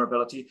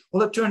vulnerability.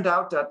 Well, it turned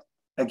out that,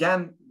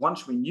 again,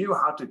 once we knew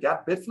how to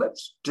get bit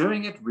flips,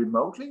 doing it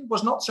remotely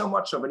was not so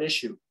much of an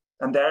issue.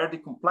 And there the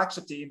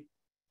complexity,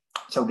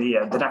 so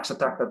the next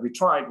attack that we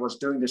tried was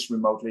doing this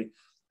remotely.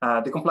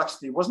 The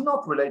complexity was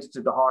not related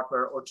to the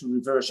hardware or to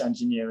reverse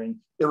engineering.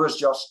 It was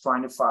just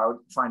trying to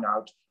find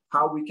out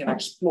how we can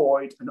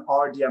exploit an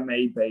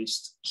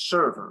RDMA-based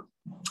server.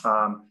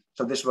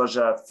 So this was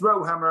a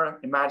Rowhammer,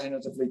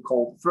 imaginatively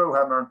called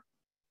Rowhammer,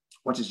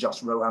 which is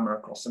just Rowhammer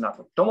across the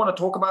network. Don't want to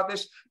talk about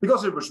this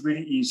because it was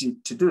really easy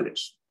to do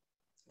this.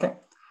 Okay.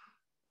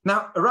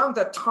 Now, around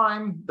that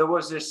time, there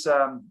was this,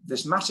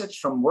 this message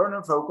from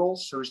Werner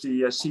Vogels, who's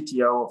the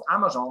CTO of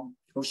Amazon,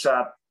 who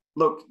said,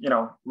 look, you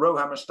know,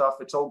 Rowhammer stuff,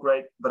 it's all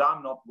great, but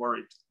I'm not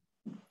worried.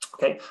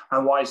 Okay,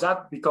 and why is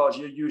that? Because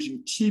you're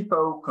using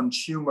cheapo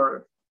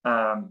consumer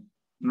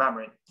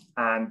memory,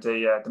 and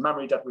the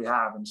memory that we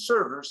have in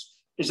servers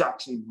is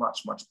actually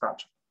much, much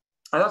better.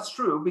 And that's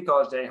true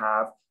because they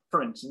have,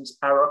 for instance,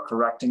 error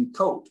correcting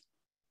code.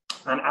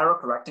 And error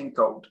correcting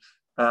code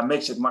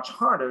makes it much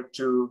harder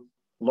to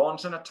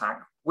launch an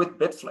attack with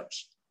bit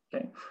flips.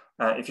 Okay,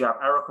 if you have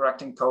error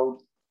correcting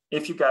code,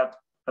 if you get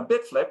a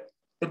bit flip,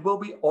 it will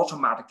be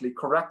automatically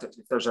corrected.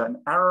 If there's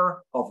an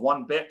error of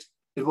 1 bit,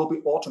 it will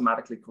be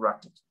automatically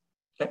corrected.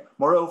 Okay.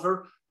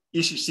 Moreover,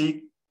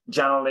 ECC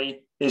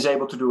generally is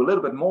able to do a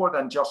little bit more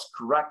than just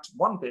correct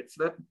 1 bit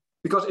flip,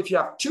 because if you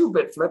have 2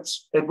 bit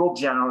flips, it will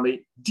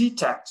generally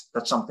detect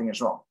that something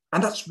is wrong.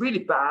 And that's really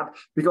bad,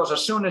 because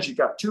as soon as you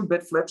get 2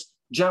 bit flips,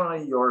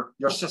 generally your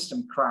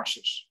system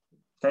crashes.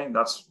 Okay,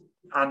 that's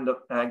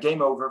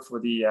game over for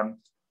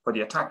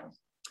the attacker.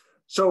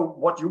 So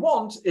what you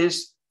want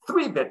is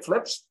 3 bit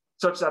flips,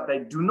 such that they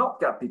do not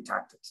get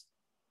detected.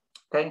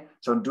 Okay,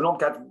 so do not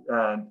get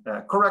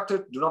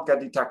corrected, do not get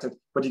detected,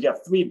 but you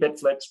get 3 bit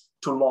flips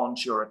to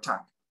launch your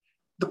attack.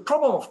 The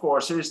problem, of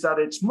course, is that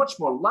it's much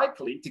more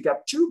likely to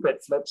get 2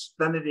 bit flips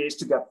than it is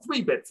to get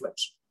 3 bit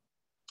flips.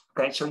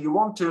 Okay, so you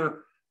want to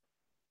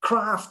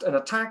craft an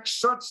attack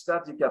such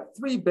that you get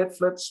 3 bit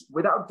flips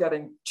without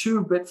getting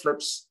 2 bit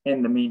flips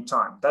in the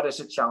meantime. That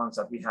is a challenge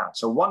that we had.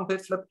 So 1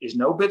 bit flip is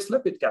no bit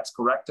flip, it gets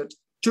corrected.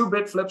 2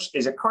 bit flips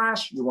is a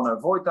crash, you want to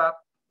avoid that.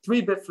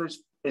 3 bit flips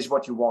is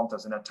what you want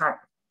as an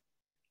attacker.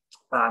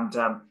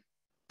 And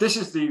this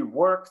is the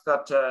work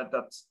that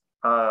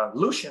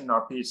Lucian,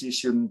 our PhD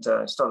student,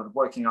 started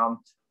working on.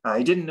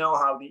 He didn't know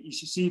how the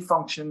ECC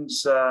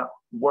functions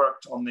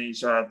worked on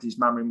these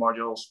memory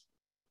modules,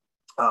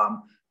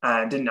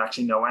 and didn't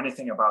actually know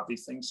anything about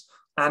these things.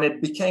 And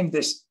it became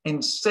this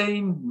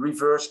insane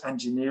reverse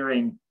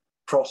engineering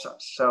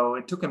process. So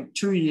it took him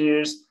 2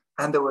 years,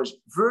 and there was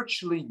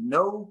virtually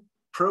no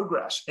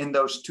progress in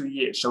those 2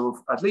 years.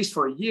 So at least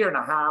for 1.5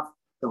 years,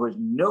 there was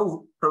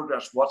no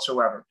progress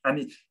whatsoever.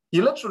 And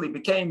he literally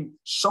became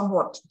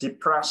somewhat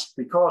depressed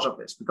because of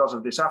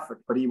this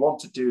effort, but he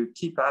wanted to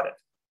keep at it.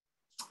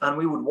 And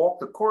we would walk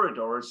the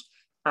corridors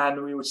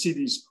and we would see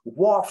these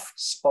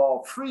wafts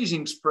of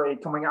freezing spray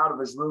coming out of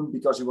his room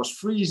because he was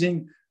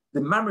freezing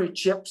the memory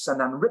chips and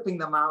then ripping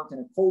them out in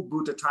a cold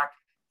boot attack,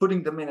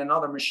 putting them in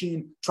another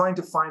machine, trying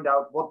to find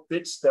out what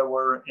bits there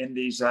were in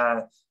these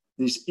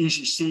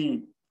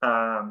ECC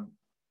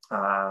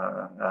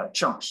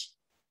chunks.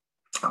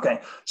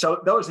 Okay,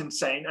 so that was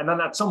insane. And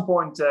then at some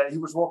point, he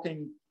was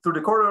walking through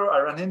the corridor. I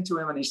ran into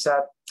him and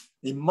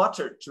he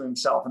muttered to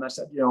himself. And I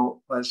said,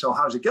 so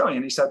how's it going?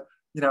 And he said,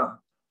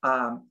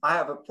 I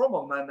have a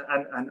problem,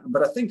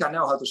 but I think I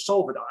know how to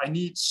solve it. I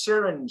need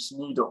syringe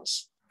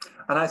needles.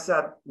 And I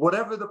said,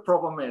 whatever the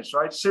problem is,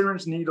 right?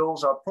 Syringe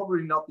needles are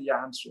probably not the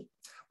answer.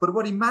 But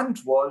what he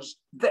meant was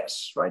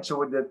this, right? So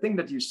with the thing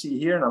that you see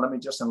here, now let me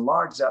just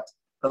enlarge that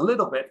a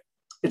little bit.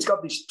 It's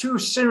got these 2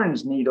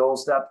 syringe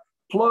needles that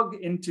plug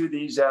into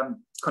these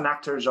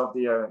connectors of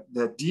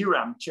the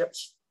DRAM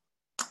chips,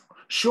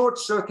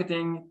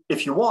 short-circuiting,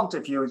 if you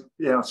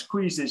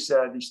squeeze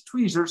these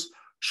tweezers,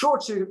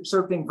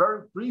 short-circuiting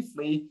very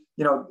briefly,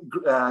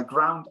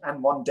 ground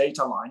and 1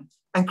 data line,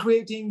 and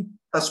creating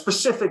a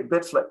specific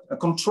bit flip, a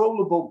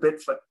controllable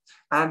bit flip.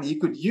 And he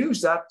could use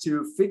that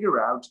to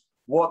figure out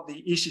what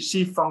the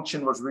ECC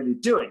function was really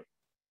doing.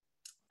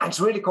 And it's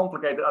really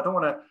complicated. I don't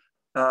want to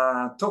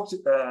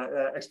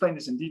explain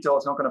this in detail.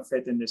 It's not going to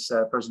fit in this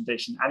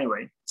presentation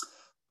anyway.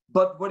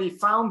 But what he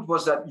found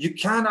was that you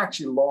can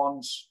actually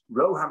launch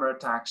Rowhammer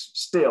attacks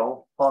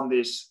still on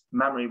this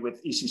memory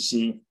with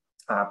ECC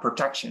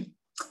protection.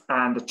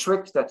 And the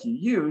trick that you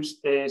use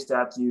is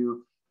that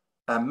you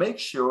make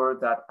sure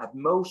that at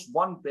most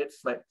 1 bit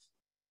flip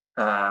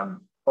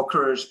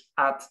occurs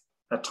at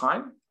a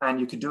time. And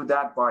you can do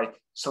that by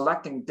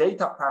selecting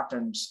data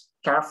patterns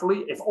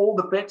carefully. If all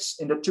the bits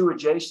in the 2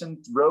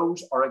 adjacent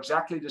rows are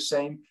exactly the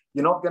same,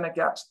 you're not going to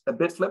get a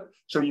bit flip.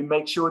 So you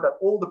make sure that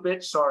all the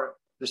bits are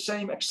the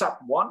same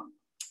except 1.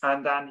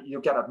 and then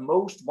you get at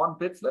most one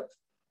bit flip,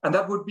 and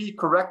that would be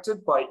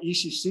corrected by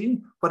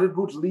ECC, but it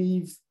would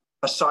leave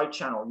a side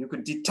channel. You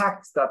could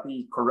detect that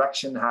the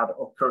correction had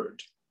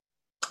occurred.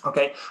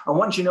 Okay, and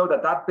once you know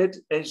that that bit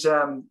is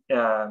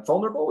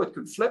vulnerable, it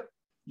could flip,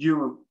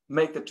 you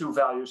make the two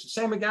values the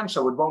same again,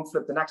 so it won't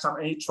flip the next time,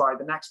 and you try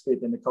the next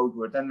bit in the code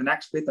word, then the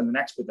next bit, and the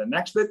next bit, and the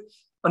next bit,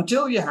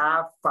 until you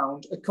have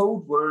found a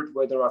code word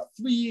where there are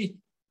 3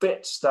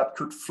 bits that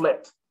could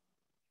flip.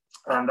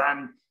 And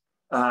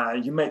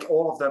then you make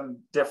all of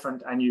them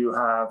different, and you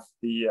have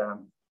the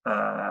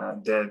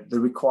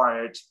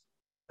required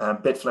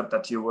bit flip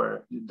that you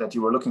were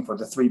looking for,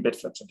 the 3 bit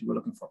flips that you were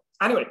looking for.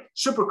 Anyway,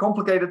 super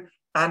complicated,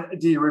 and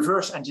the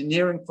reverse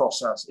engineering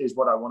process is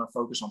what I want to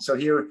focus on. So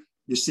here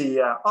you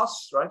see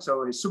us, right?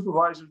 So his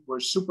supervisors were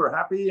super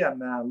happy and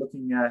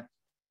looking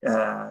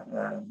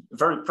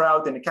very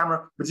proud in the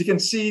camera. But you can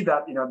see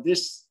that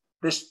this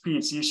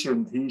PhD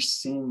student, he's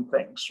seen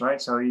things, right?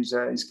 So he's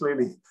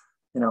clearly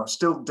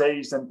still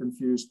dazed and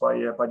confused by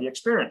the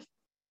experience.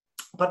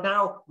 But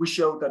now we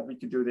showed that we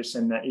could do this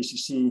in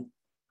ACC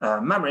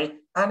memory,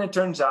 and it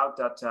turns out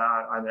that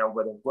I don't know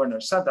whether Werner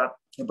said that,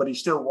 but he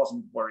still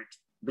wasn't worried,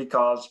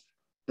 because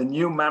the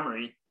new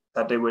memory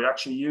that they were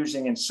actually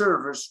using in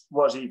servers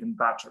was even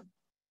better.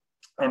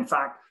 In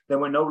fact, they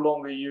were no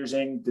longer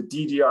using the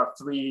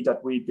DDR3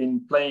 that we've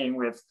been playing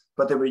with,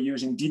 but they were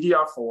using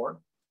DDR4,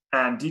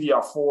 and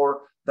DDR4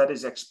 that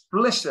is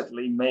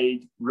explicitly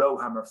made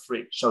Rowhammer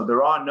free. So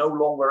there are no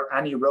longer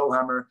any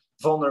Rowhammer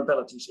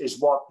vulnerabilities, is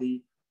what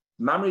the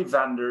memory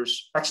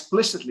vendors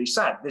explicitly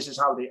said. This is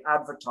how they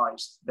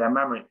advertised their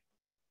memory.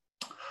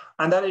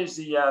 And that is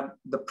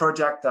the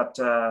project that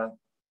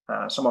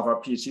some of our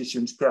PhD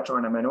students, Pietro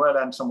and Emanuele,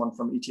 and someone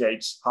from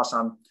ETH,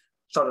 Hassan,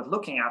 started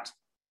looking at.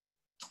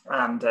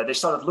 And they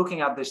started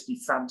looking at this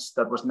defense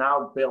that was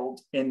now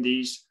built in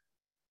these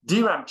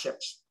DRAM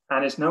chips,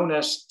 and it's known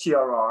as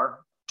TRR,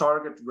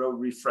 target row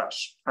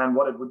refresh. And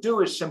what it would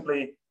do is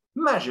simply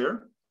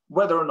measure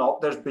whether or not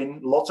there's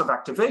been lots of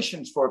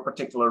activations for a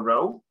particular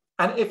row,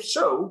 and if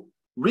so,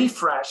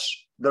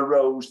 refresh the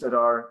rows that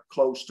are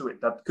close to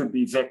it, that could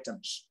be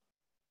victims.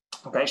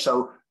 Okay,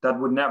 so that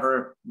would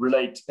never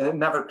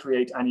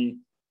create any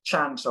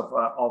chance of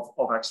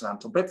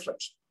accidental bit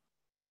flips.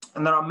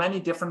 And there are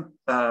many different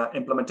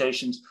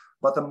implementations,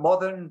 but the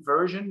modern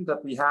version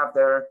that we have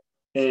there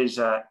is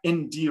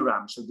in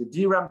DRAM. So the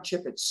DRAM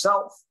chip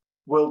itself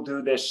will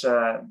do this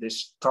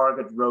this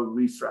target row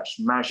refresh,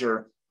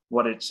 measure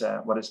what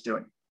it's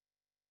doing.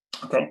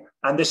 Okay,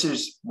 and this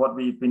is what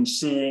we've been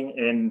seeing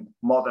in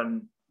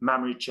modern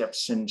memory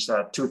chips since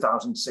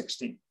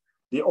 2016.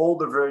 The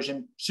older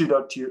version,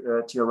 pseudo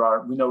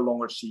TRR, we no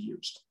longer see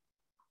used.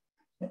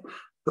 Okay.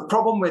 The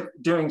problem with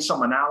doing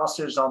some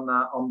analysis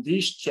on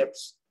these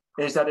chips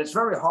is that it's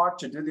very hard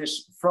to do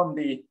this from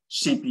the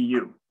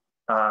CPU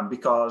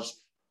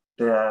because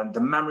the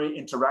memory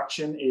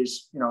interaction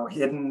is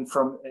hidden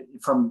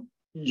from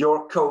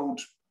your code,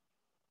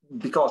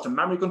 because the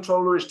memory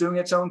controller is doing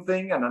its own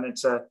thing, and then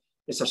it's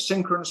a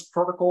synchronous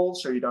protocol,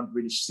 so you don't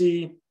really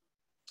see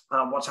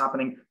what's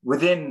happening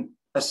within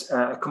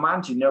a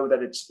command. You know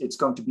that it's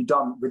going to be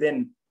done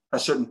within a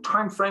certain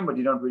time frame, but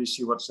you don't really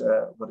see what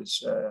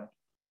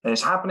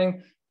is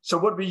happening. So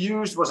what we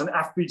used was an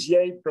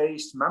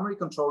FPGA-based memory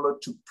controller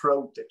to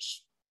probe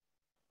this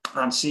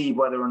and see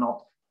whether or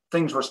not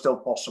things were still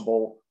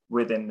possible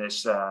within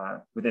this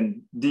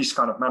within these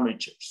kind of memory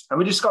chips. And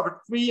we discovered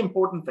 3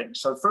 important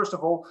things. So first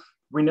of all,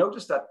 we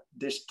noticed that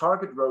this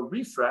target row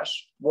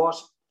refresh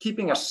was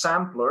keeping a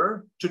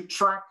sampler to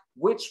track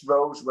which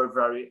rows were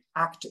very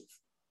active.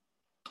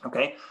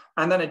 Okay,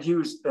 and then it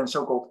used a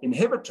so-called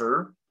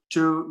inhibitor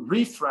to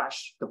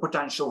refresh the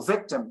potential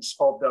victims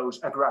of those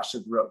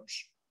aggressive rows.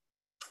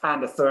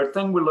 And the third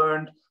thing we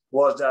learned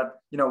was that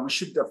we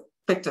should have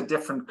picked a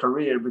different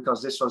career,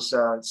 because this was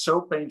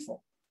so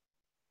painful.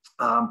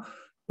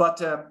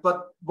 But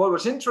what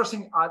was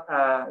interesting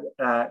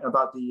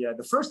about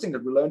the first thing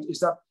that we learned is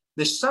that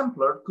this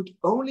sampler could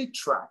only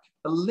track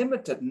a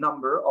limited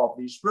number of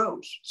these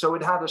rows. So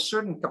it had a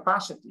certain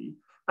capacity,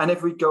 and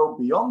if we go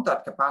beyond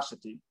that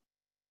capacity,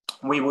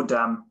 we would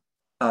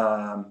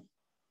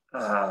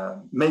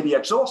maybe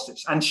exhaust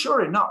this. And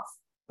sure enough,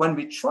 when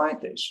we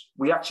tried this,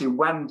 we actually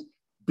went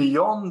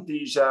beyond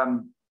these,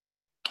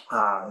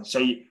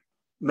 say,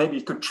 maybe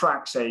it could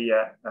track, say,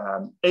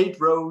 8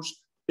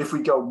 rows. If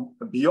we go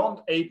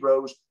beyond 8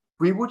 rows,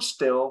 we would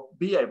still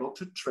be able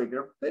to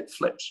trigger bit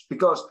flips,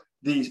 because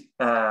the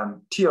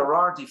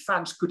TRR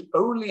defense could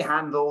only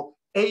handle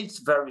 8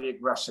 very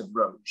aggressive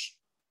rows.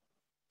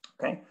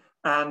 Okay,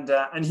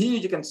 and here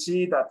you can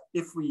see that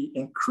if we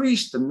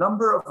increase the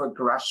number of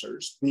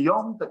aggressors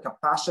beyond the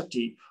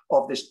capacity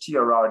of this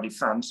TRR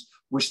defense,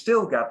 we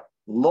still get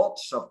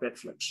lots of bit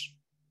flips.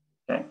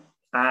 Okay,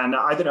 and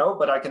I don't know,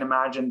 but I can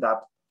imagine that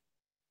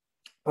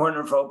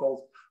Werner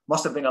Vogel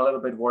must have been a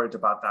little bit worried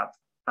about that,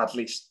 at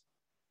least.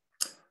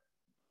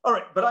 All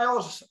right, but I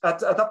also, at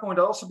that point,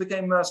 I also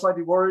became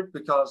slightly worried,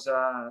 because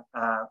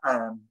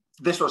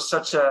this was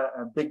such a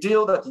big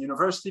deal that the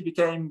university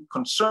became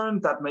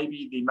concerned that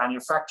maybe the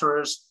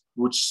manufacturers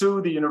would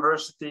sue the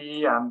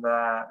university,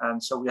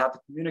 and so we had to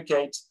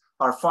communicate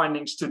our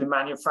findings to the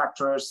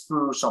manufacturers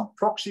through some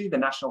proxy, the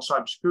National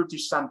Cybersecurity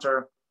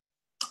Center,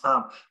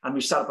 and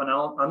we set up an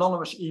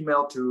anonymous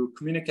email to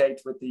communicate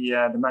with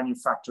the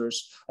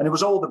manufacturers, and it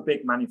was all the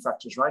big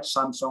manufacturers, right?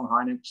 Samsung,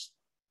 Hynix,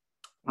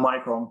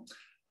 Micron,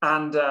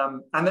 and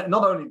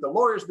not only the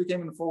lawyers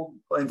became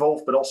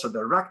involved, but also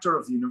the rector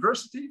of the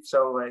university,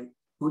 so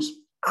who's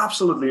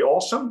absolutely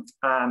awesome,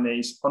 and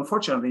he's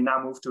unfortunately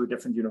now moved to a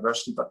different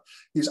university, but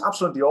he's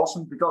absolutely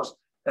awesome because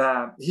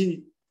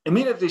he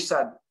immediately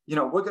said, you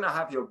know, we're going to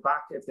have your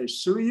back if they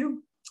sue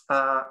you,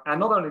 and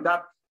not only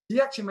that, he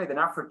actually made an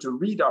effort to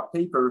read our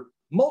paper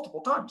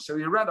multiple times. So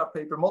he read our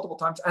paper multiple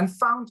times and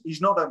found,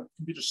 he's not a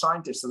computer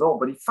scientist at all,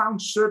 but he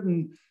found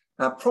certain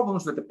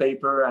problems with the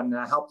paper and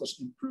helped us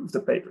improve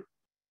the paper.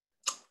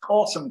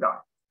 Awesome guy.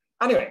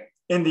 Anyway,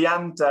 in the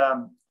end,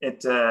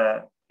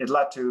 it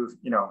led to,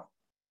 you know,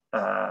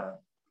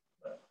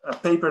 a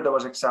paper that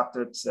was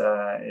accepted.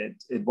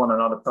 It won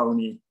another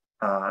pony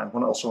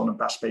and also won a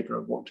best paper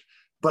award.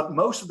 But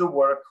most of the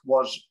work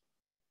was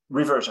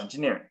reverse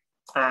engineering,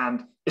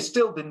 and it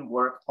still didn't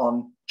work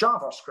on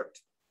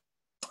JavaScript.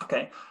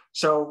 Okay,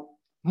 so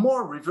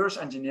more reverse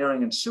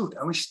engineering ensued,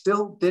 and we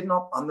still did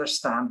not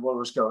understand what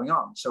was going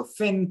on. So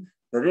Finn,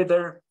 the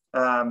Ridder,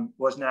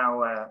 was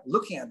now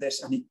looking at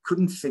this, and he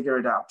couldn't figure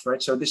it out,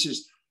 right? So this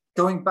is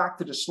going back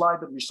to the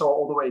slide that we saw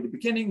all the way at the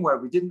beginning, where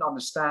we didn't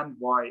understand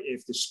why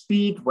if the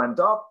speed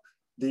went up,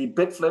 the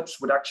bit flips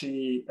would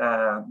actually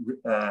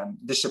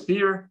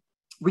disappear.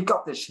 We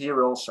got this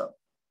here also.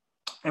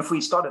 If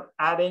we started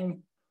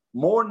adding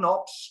more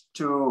knobs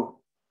to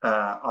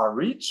our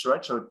reads,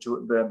 right? So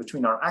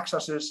between our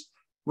accesses,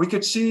 we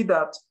could see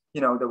that,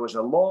 you know, there was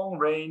a long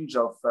range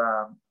of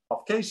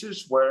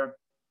cases where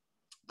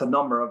the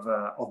number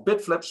of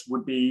bit flips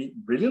would be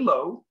really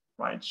low,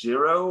 right?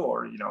 0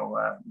 or, you know,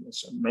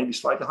 maybe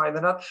slightly higher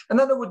than that. And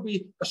then there would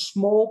be a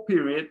small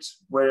period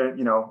where,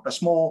 you know, a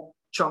small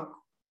chunk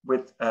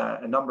with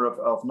a number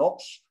of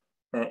knobs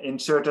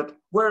inserted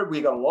where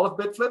we got a lot of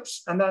bit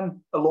flips, and then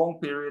a long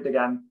period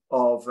again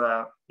of,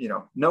 you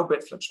know, no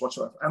bit flips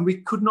whatsoever. And we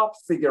could not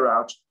figure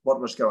out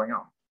what was going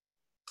on.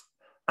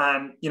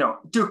 And, you know,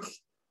 it took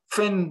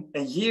Finn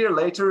a year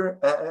to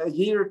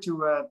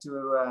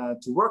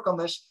work on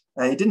this.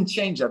 He didn't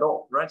change at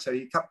all, right? So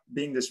he kept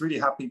being this really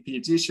happy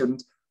PhD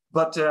student,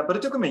 but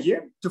it took him a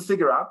year to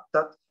figure out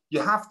that you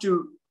have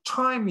to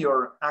time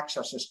your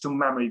accesses to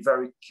memory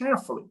very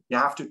carefully. You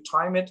have to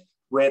time it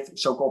with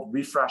so-called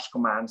refresh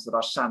commands that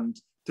are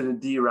sent to the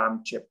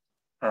DRAM chip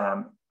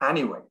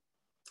anyway.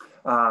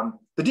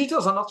 The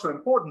details are not so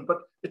important,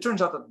 but it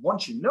turns out that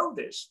once you know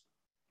this,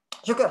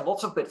 you get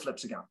lots of bit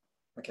flips again,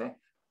 okay?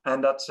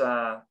 And that's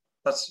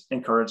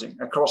encouraging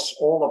across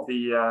all of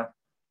the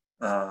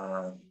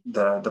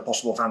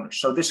possible vendors.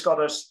 So this got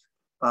us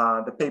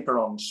the paper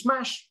on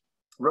Smash,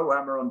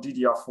 Rowhammer on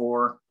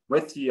DDR4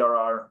 with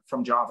TRR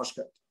from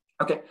JavaScript.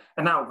 Okay,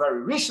 and now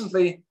very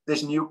recently,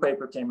 this new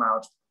paper came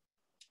out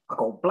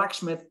called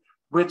Blacksmith,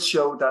 which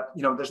showed that,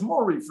 you know, there's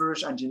more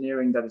reverse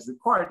engineering that is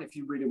required if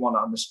you really want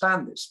to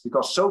understand this,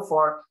 because so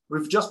far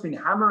we've just been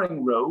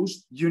hammering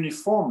rows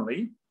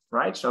uniformly,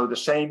 right? So the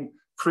same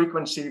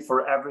frequency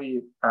for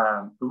every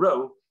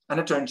row, and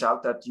it turns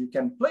out that you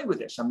can play with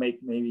this and make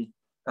maybe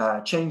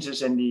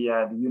changes in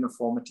the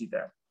uniformity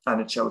there,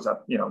 and it shows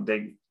that, you know,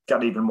 they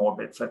got even more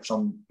bit flips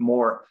on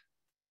more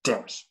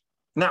DIMMs.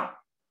 Now,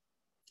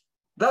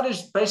 that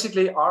is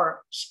basically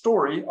our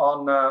story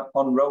on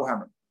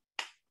Rowhammer.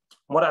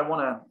 What I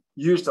want to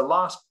use the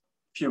last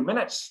few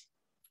minutes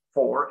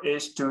for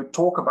is to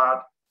talk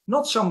about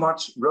not so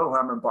much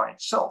Rowhammer by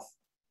itself,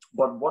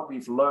 but what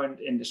we've learned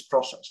in this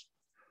process.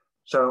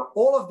 So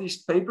all of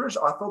these papers,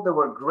 I thought they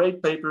were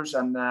great papers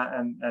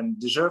and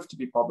deserve to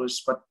be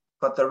published,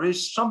 but there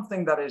is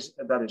something that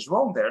is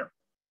wrong there,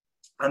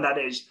 and that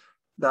is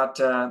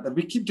that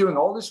we keep doing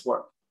all this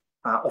work,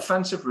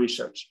 offensive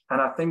research,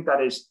 and I think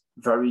that is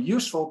very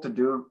useful to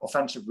do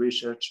offensive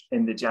research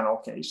in the general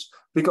case,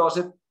 because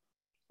it,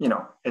 you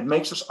know, it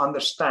makes us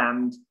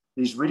understand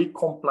these really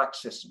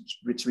complex systems,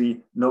 which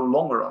we no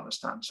longer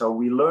understand. So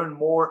we learn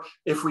more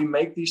if we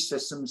make these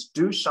systems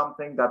do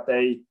something that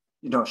they,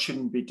 you know,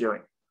 shouldn't be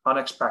doing.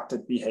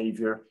 Unexpected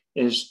behavior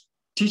is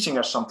teaching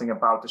us something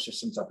about the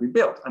systems that we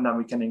built, and then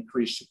we can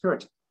increase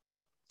security.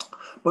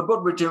 But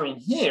what we're doing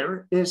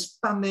here is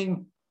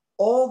spending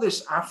all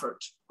this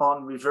effort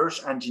on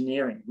reverse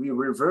engineering. We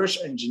reverse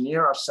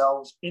engineer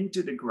ourselves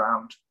into the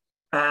ground.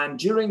 And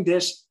during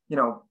this, you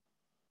know,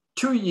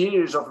 2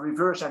 years of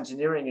reverse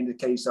engineering in the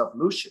case of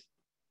Lucian,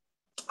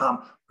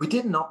 we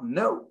did not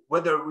know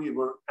whether we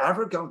were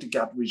ever going to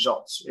get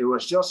results. It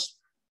was just,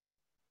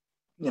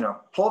 you know,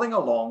 plodding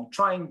along,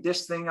 trying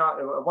this thing,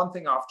 one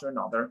thing after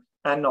another,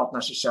 and not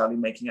necessarily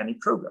making any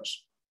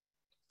progress.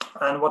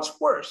 And what's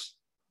worse,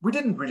 we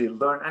didn't really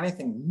learn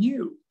anything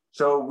new.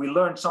 So we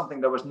learned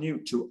something that was new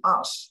to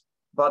us,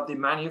 but the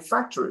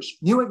manufacturers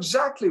knew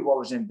exactly what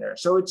was in there.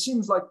 So it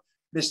seems like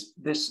this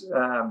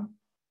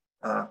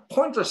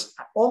pointless,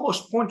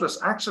 almost pointless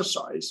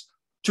exercise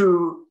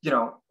to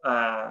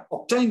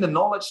obtain the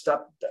knowledge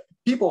that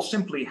people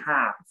simply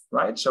have,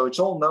 right? So it's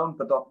all known,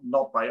 but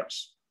not by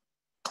us.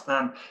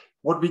 And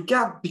what we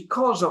get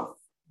because of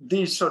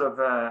these sort of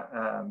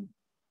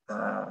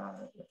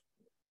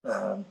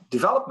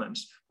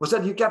developments was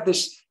that you get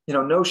this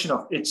notion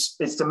of it's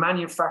the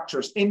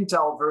manufacturers,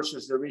 Intel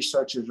versus the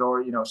researchers,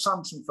 or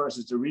Samsung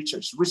versus the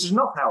researchers, which is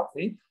not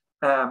healthy,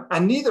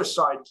 and neither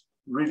side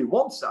really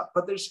wants that.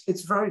 But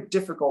it's very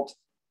difficult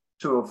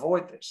to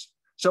avoid this.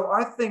 So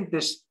I think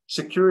this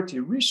security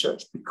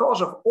research,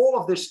 because of all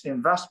of this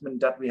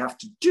investment that we have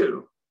to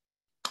do,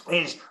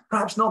 is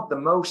perhaps not the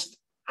most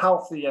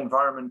healthy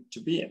environment to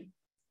be in.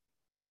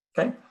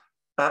 Okay,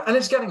 and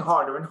it's getting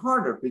harder and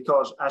harder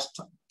because as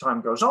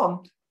time goes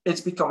on, it's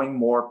becoming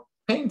more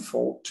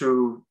painful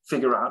to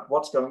figure out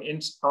what's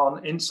going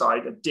on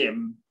inside a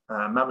DIMM,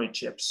 memory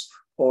chips,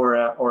 or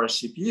a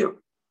CPU.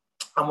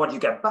 And what you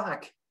get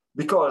back,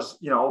 because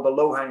the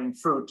low-hanging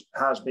fruit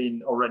has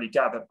been already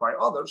gathered by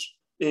others,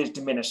 is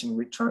diminishing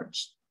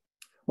returns.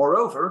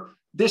 Moreover,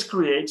 this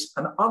creates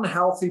an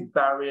unhealthy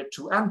barrier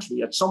to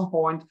entry. At some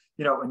point,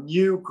 a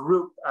new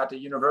group at a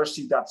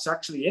university that's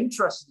actually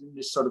interested in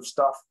this sort of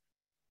stuff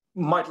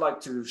might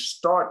like to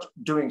start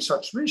doing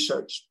such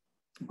research,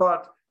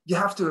 but you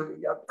have to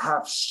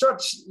have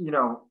such,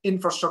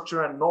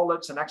 infrastructure and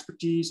knowledge and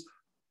expertise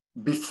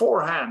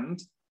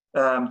beforehand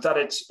that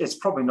it's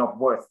probably not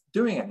worth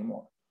doing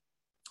anymore.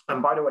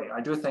 And by the way,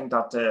 I do think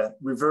that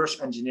reverse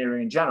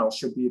engineering in general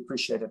should be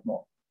appreciated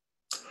more.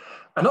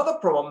 Another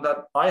problem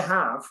that I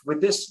have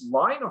with this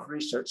line of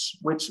research,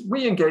 which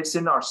we engaged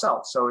in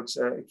ourselves, so it's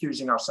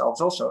accusing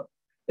ourselves also,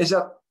 is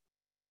that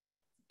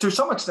to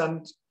some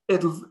extent,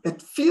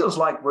 it feels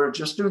like we're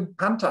just doing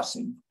pen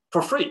testing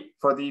for free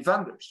for the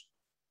vendors,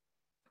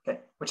 okay,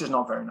 which is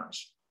not very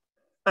nice.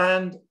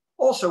 And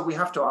also we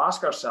have to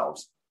ask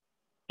ourselves,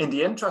 in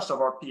the interest of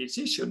our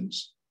PhD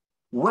students,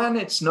 when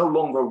it's no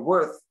longer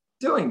worth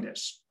doing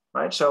this,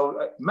 right?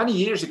 So many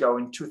years ago,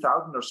 in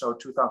 2000 or so,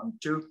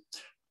 2002,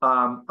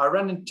 I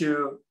ran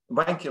into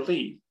Wenke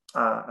Lee,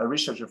 a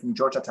researcher from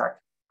Georgia Tech,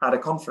 at a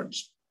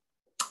conference,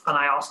 and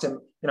I asked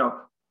him,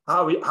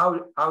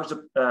 how's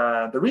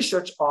the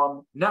research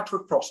on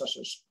network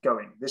processors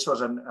going? This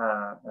was an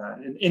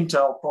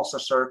Intel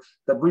processor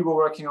that we were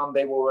working on,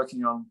 they were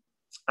working on,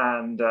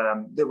 and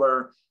they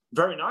were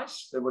very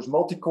nice. There was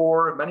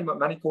multi-core,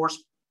 many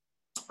cores,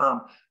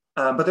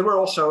 but they were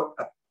also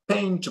a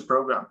pain to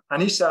program.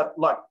 And he said,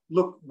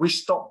 look, we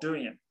stopped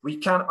doing it.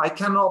 I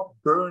cannot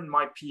burn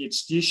my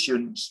PhD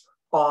students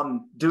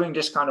on doing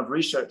this kind of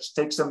research.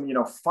 It takes them,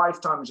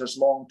 5 times as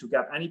long to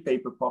get any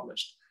paper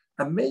published.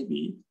 And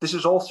maybe this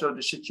is also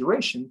the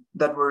situation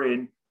that we're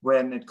in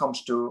when it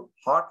comes to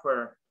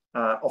hardware,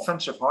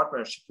 offensive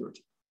hardware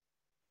security.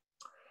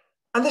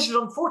 And this is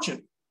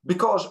unfortunate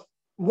because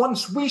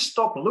once we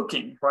stop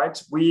looking, right,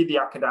 we, the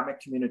academic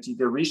community,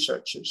 the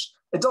researchers,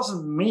 it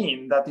doesn't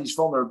mean that these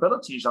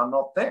vulnerabilities are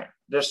not there.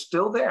 They're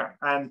still there.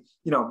 And,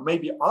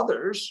 maybe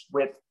others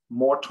with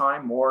more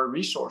time, more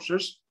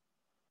resources,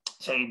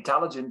 say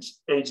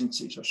intelligence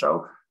agencies or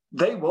so,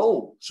 they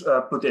will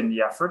put in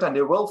the effort and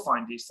they will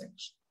find these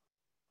things.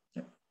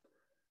 Yeah.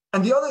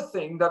 And the other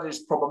thing that is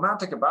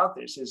problematic about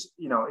this is,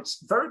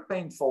 it's very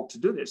painful to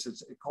do this.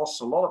 It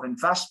costs a lot of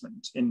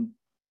investment in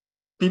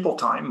people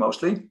time,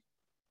 mostly.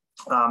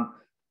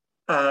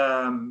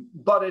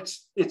 But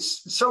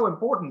it's so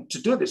important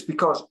to do this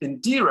because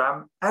in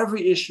DRAM,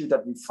 every issue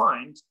that we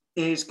find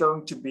is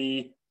going to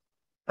be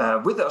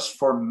with us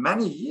for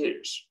many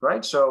years,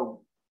 right?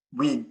 So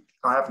I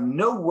have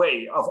no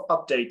way of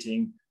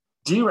updating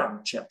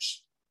DRAM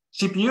chips.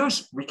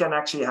 CPUs, we can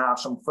actually have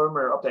some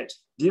firmware updates.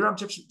 DRAM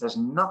chips, there's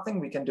nothing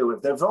we can do.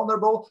 If they're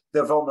vulnerable,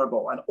 they're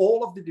vulnerable. And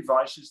all of the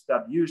devices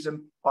that use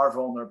them are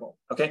vulnerable,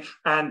 okay?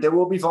 And they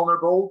will be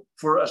vulnerable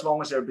for as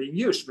long as they're being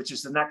used, which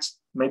is the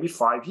next maybe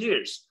 5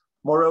 years.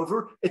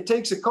 Moreover, it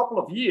takes a couple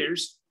of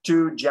years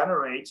to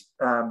generate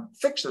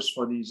fixes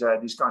for these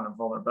kind of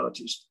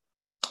vulnerabilities.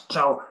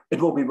 So it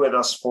will be with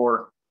us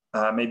for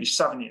maybe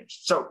 7 years.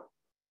 So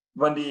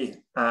when the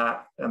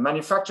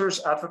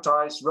manufacturers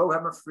advertise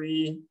Rowhammer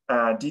free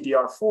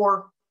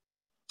DDR4,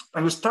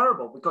 it was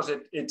terrible because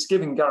it's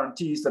giving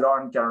guarantees that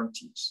aren't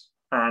guarantees.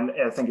 And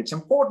I think it's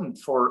important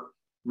for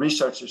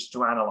researchers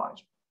to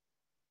analyze.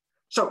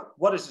 So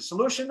what is the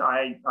solution?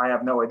 I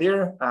have no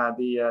idea.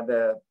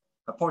 The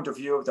point of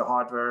view of the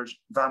hardware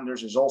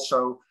vendors is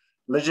also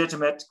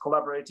legitimate.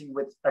 Collaborating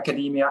with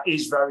academia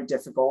is very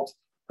difficult.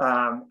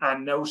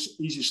 And no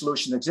easy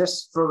solution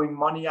exists. Throwing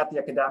money at the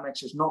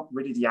academics is not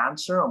really the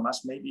answer,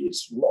 unless maybe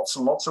it's lots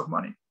and lots of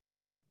money.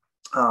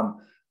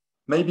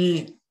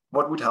 Maybe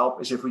what would help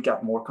is if we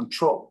get more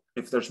control.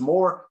 If there's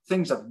more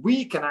things that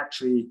we can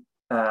actually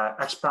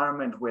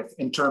experiment with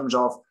in terms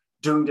of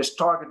doing this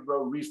target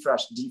row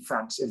refresh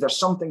defense, if there's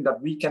something that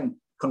we can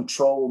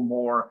control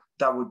more,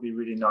 that would be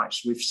really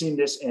nice. We've seen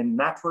this in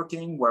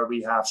networking, where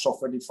we have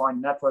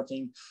software-defined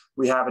networking.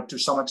 We have it to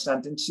some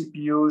extent in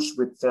CPUs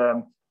with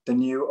the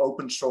new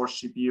open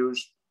source CPUs.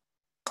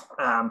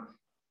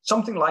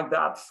 Something like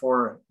that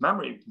for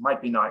memory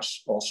might be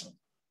nice also.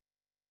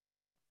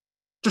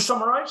 To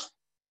summarize,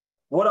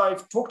 what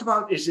I've talked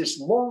about is this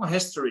long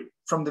history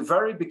from the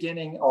very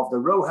beginning of the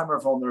Rowhammer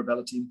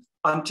vulnerability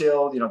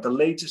until the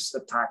latest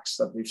attacks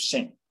that we've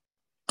seen.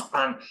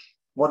 And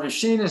what we've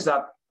seen is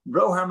that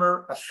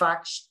Rowhammer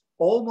affects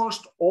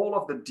almost all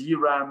of the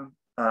DRAM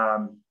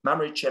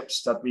memory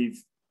chips that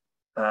we've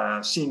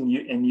seen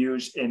in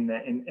use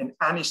in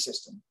any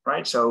system,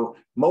 right? So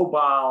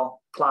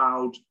mobile,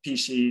 cloud,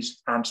 PCs,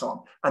 and so on.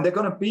 And they're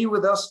going to be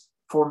with us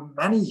for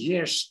many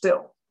years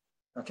still.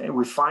 Okay,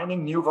 we're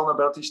finding new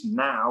vulnerabilities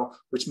now,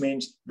 which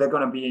means they're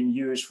going to be in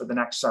use for the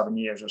next 7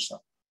 years or so.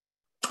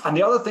 And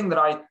the other thing that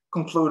I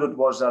concluded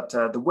was that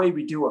the way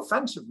we do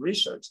offensive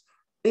research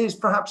is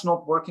perhaps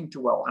not working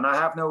too well. And I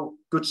have no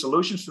good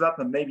solutions for that,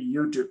 but maybe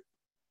you do.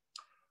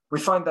 We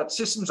find that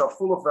systems are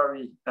full of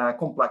very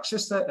complex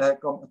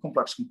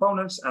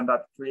components, and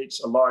that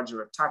creates a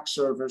larger attack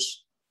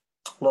surface,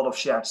 a lot of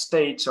shared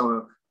state,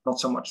 so not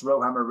so much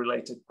Rowhammer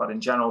related, but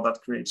in general, that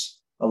creates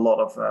a lot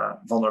of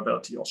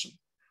vulnerability also.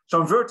 So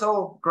in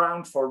virtual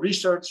ground for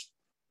research,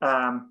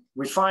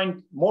 we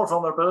find more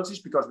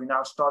vulnerabilities because we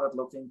now started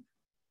looking.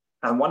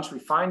 And once we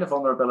find a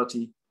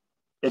vulnerability,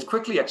 it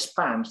quickly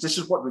expands. This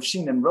is what we've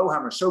seen in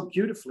Rowhammer so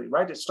beautifully,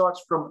 right? It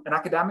starts from an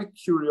academic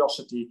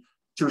curiosity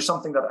to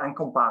something that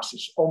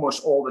encompasses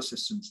almost all the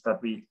systems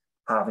that we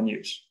have in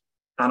use.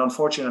 And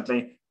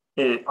unfortunately,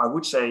 I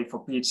would say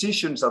for PhD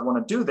students that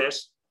want to do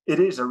this, it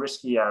is a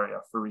risky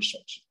area for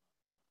research.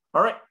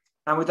 All right,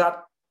 and with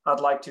that, I'd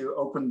like to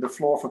open the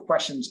floor for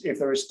questions if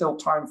there is still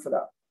time for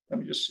that. Let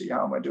me just see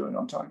how am I doing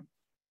on time.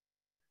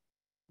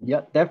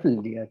 Yeah,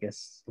 definitely, I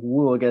guess.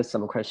 We will get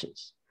some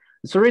questions.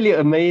 It's really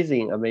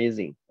amazing,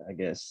 I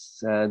guess.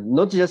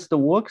 Not just the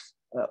works,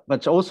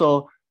 but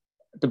also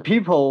the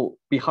people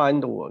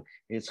behind the work.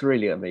 It's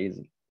really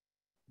amazing.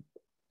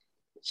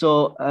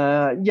 So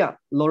yeah,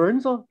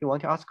 Lorenzo, you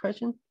want to ask a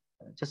question?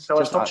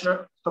 Stop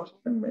sharing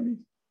maybe.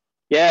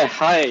 Yeah,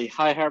 hi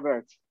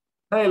Herbert.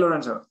 Hey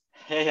Lorenzo.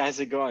 Hey, how's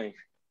it going?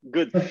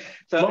 Good.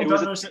 So long it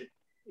was time no see.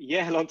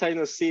 Yeah, long time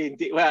no see.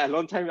 Indeed. Well, a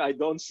long time I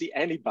don't see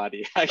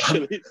anybody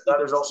actually.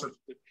 That is also.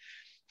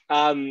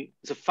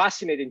 It's a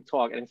fascinating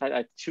talk, and in fact,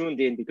 I tuned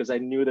in because I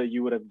knew that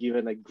you would have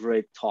given a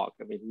great talk.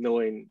 I mean,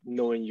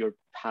 knowing your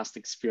past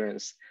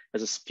experience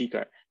as a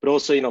speaker, but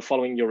also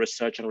following your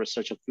research and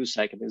research of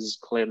FUSEC, and this is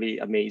clearly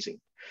amazing.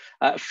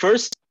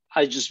 First,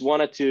 I just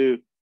wanted to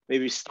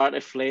maybe start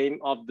a flame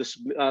of this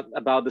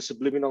about the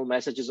subliminal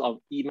messages of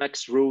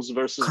Emacs rules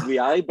versus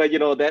Vrije, but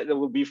that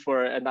will be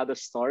for another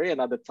story,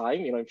 another time,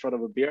 in front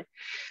of a beer.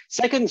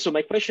 Second, so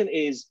my question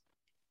is,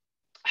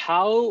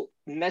 how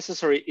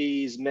necessary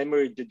is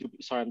memory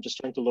deduplication? Sorry, I'm just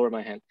trying to lower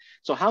my hand.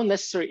 So how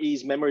necessary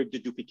is memory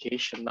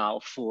deduplication now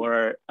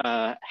for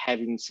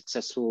having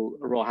successful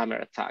Rowhammer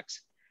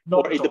attacks?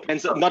 Or it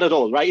depends, not at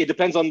all, right? It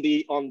depends on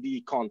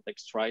the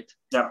context, right?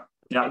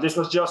 Yeah, this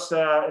was just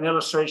an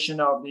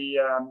illustration of the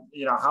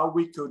how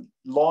we could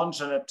launch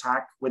an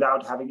attack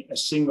without having a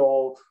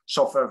single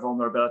software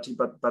vulnerability,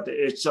 but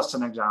it's just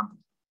an example.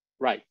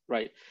 Right.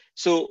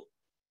 So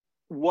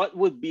what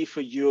would be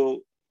for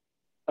you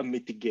a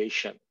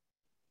mitigation,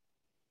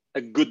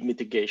 a good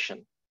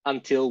mitigation,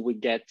 until we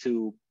get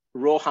to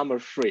Rowhammer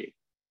free?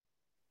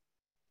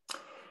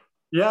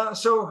 Yeah,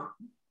 so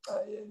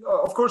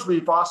of course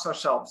we've asked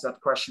ourselves that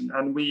question,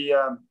 and we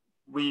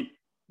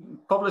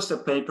published a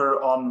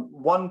paper on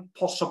one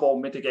possible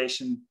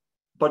mitigation,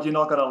 but you're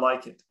not going to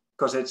like it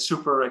because it's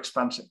super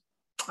expensive.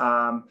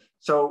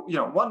 So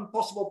one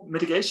possible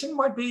mitigation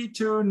might be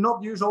to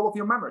not use all of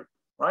your memory,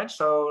 right?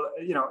 So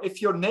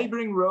if your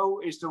neighboring row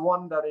is the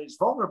one that is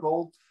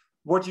vulnerable,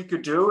 what you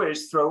could do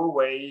is throw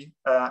away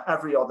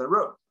every other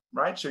row,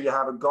 right? So you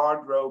have a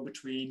guard row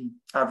between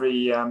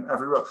every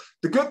row.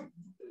 The good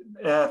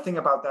thing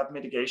about that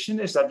mitigation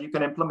is that you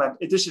can implement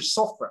it. This is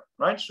software,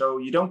 right? So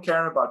you don't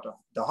care about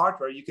the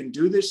hardware. You can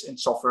do this in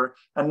software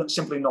and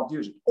simply not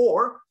use it.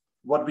 Or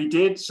what we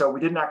did, so we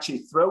didn't actually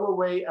throw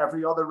away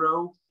every other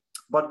row,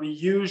 but we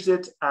used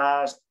it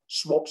as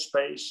swap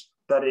space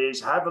that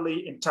is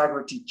heavily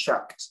integrity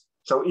checked.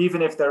 So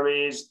even if there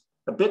is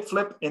a bit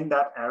flip in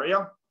that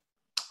area,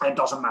 it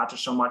doesn't matter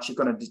so much. You're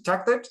going to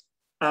detect it.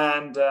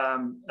 And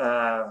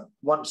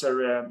once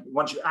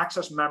you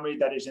access memory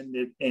that is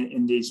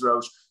in these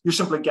rows, you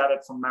simply get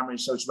it from memory,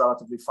 so it's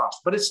relatively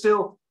fast. But it's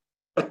still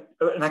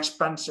an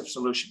expensive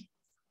solution.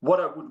 What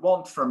I would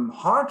want from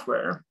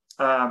hardware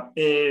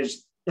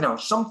is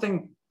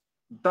something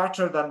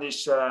better than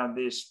these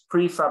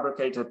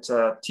prefabricated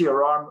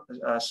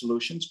TRR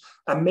solutions,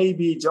 and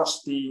maybe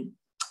just the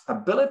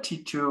ability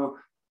to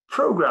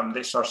program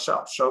this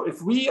ourselves. So if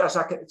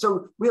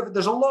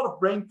there's a lot of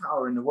brain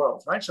power in the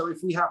world, right? So if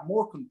we have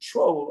more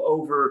control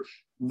over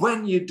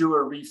when you do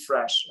a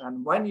refresh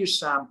and when you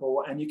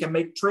sample, and you can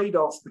make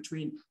trade-offs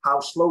between how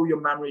slow your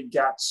memory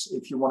gets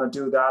if you want to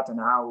do that, and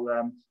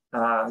how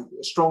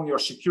strong your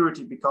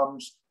security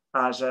becomes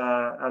as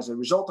a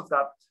result of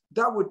that,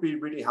 that would be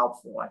really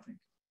helpful, I think.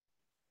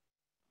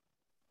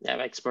 Yeah,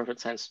 makes perfect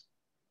sense.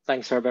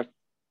 Thanks, Herbert.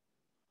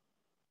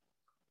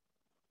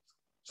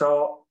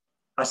 So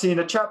I see in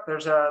the chat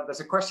there's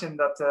a question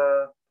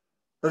that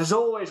that is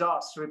always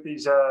asked with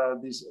these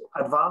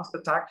advanced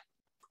attacks.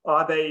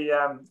 Are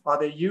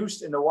they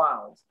used in the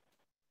wild?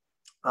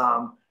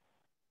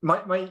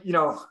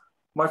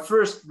 My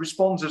first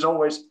response is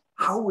always,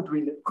 how would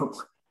we know?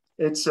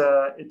 It's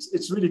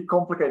really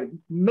complicated.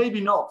 Maybe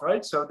not,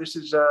 right? So this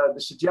is the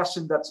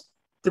suggestion that's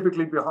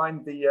typically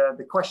behind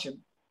the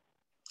question.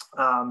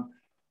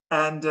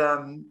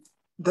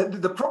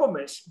 The problem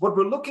is what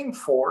we're looking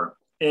for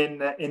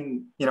in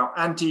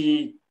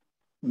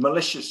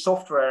anti-malicious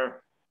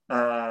software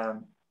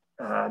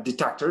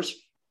detectors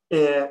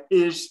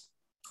is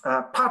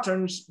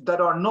patterns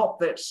that are not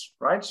this,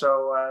 right?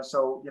 So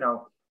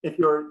if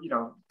you're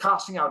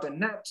casting out a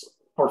net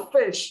for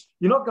fish,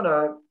 you're not going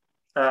to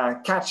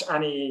catch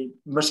any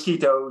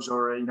mosquitoes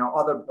or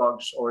other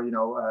bugs or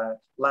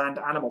land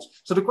animals.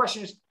 So the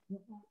question is,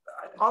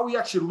 are we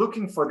actually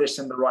looking for this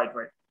in the right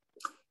way?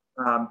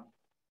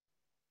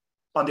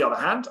 On the other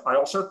hand, I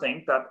also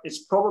think that it's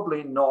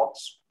probably not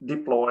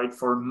deployed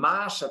for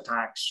mass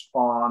attacks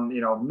on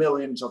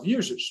millions of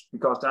users,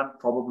 because then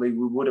probably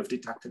we would have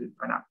detected it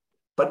by now.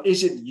 But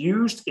is it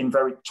used in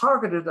very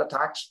targeted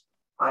attacks?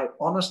 I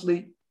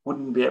honestly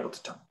wouldn't be able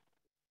to tell.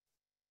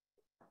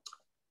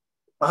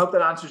 I hope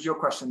that answers your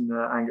question,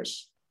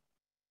 Angus.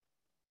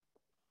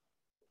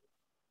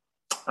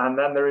 And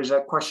then there is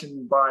a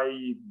question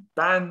by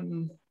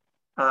Ben.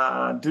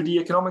 Do the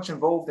economics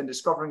involved in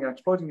discovering and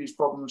exploiting these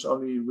problems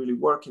only really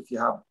work if you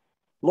have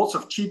lots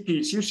of cheap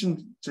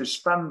PhDs to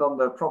spend on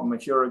the problem?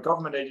 If you're a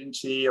government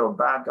agency or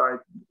bad guy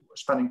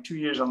spending 2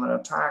 years on an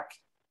attack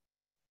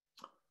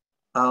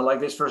like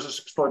this versus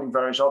exploiting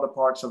various other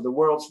parts of the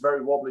world's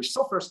very wobbly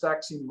software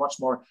stack seem much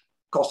more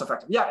cost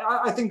effective. Yeah,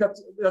 I think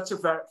that's a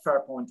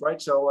fair point,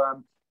 right? So,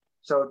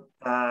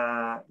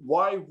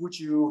 why would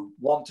you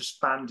want to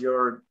spend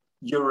your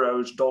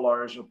euros,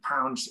 dollars, or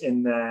pounds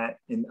on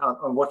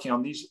working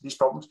on these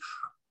problems?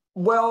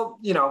 Well,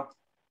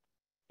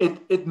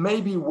 it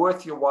may be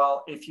worth your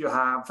while if you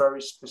have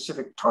very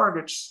specific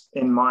targets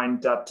in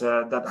mind that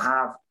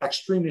have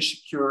extremely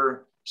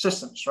secure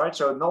systems, right?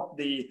 So not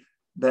the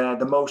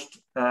most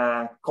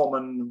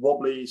common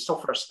wobbly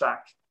software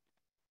stack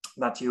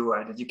that you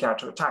care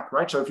to attack,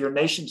 right? So if you're a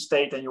nation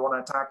state and you want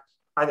to attack,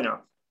 I don't know,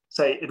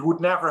 say it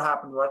would never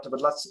happen, right? But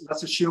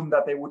let's assume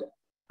that they would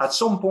at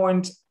some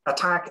point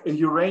attack a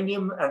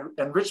uranium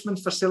enrichment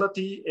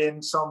facility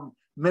in some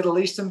Middle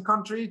Eastern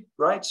country,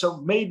 right?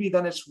 So maybe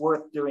then it's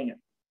worth doing it.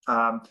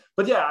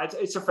 But yeah,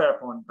 it's a fair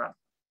point, Ben.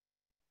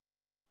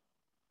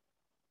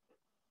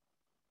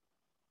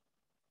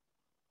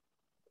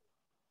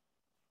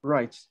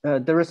 Right.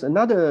 There is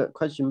another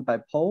question by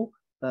Paul.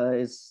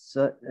 It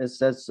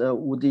says,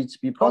 would it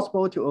be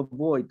possible to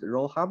avoid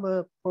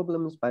Rowhammer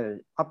problems by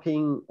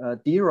upping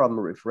DRAM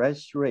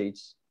refresh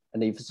rates?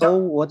 And if so,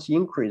 what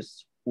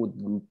increase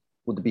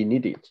would be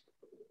needed?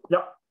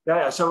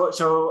 Yeah. So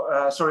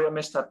sorry, I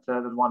missed that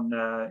one.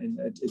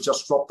 It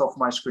just dropped off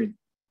my screen.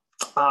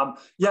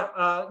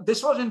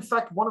 This was in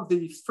fact one of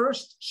the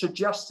first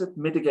suggested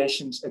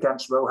mitigations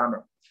against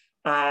Rowhammer,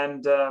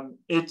 and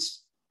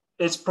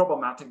it's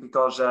problematic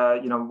because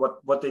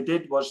what they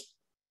did was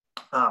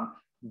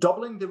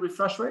doubling the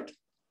refresh rate.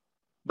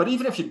 But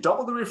even if you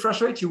double the refresh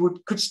rate, you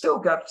could still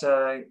get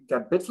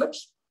bit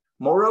flips.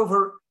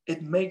 Moreover,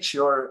 it makes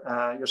your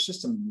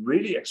system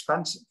really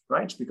expensive,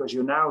 right? Because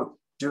you're now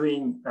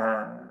doing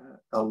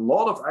a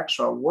lot of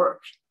extra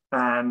work,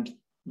 and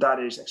that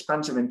is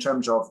expensive in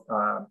terms of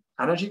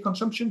energy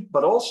consumption,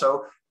 but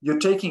also you're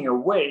taking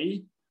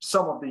away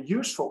some of the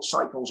useful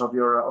cycles of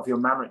your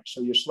memory.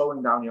 So you're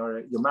slowing down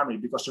your memory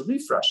because the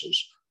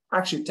refreshes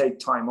actually take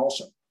time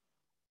also.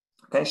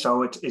 Okay,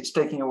 so it's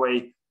taking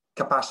away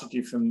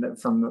capacity from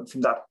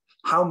that.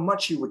 How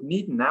much you would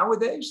need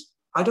nowadays,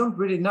 I don't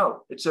really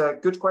know. It's a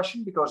good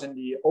question because in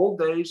the old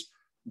days,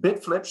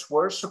 bit flips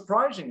were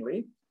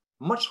surprisingly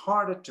much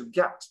harder to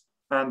get.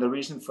 And the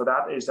reason for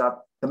that is that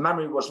the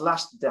memory was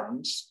less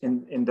dense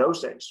in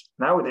those days.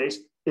 Nowadays,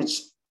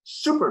 it's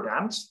super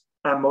dense.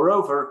 And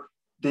moreover,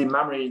 the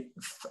memory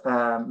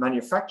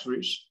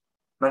manufacturers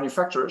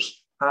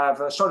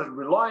have started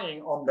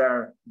relying on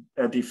their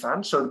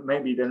defense. So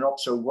maybe they're not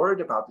so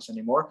worried about this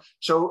anymore.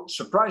 So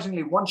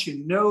surprisingly, once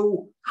you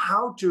know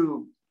how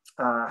to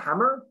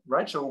hammer,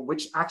 right? So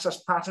which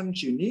access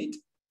patterns you need,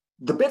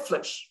 the bit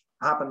flips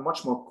happen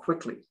much more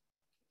quickly.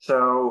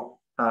 So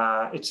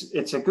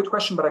it's a good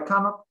question, but I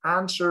cannot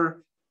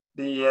answer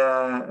the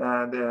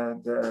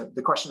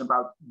question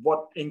about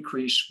what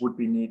increase would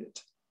be needed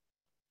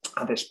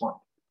at this point.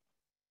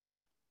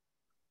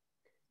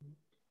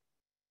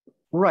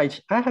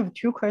 Right, I have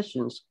two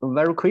questions,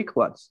 very quick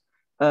ones.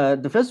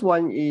 The first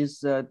one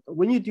is,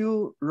 when you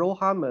do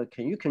Rowhammer,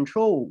 can you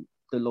control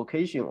the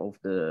location of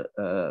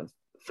the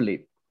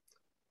flip?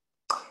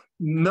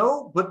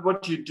 No, but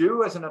what you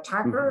do as an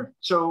attacker,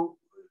 so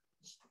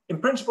in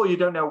principle, you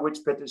don't know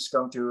which bit is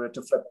going to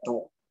flip at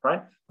all,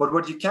 right? But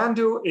what you can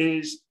do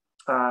is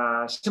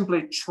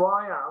simply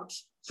try out,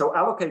 so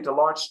allocate a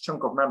large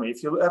chunk of memory.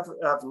 If you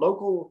have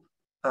local,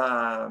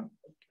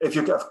 if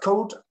you have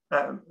code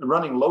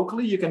running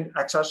locally, you can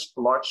access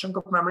a large chunk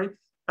of memory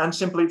and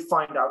simply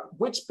find out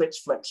which bits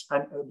flips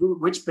and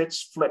which bits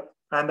flip,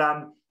 and then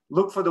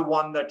look for the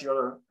one that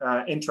you're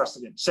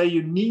interested in. Say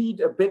you need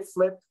a bit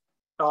flip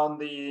on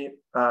the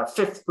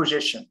 5th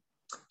position.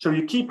 So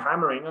you keep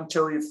hammering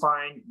until you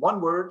find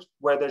one word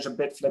where there's a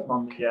bit flip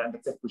on the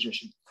 5th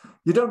position.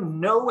 You don't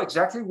know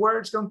exactly where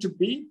it's going to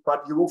be, but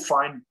you will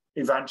find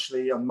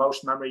eventually, on most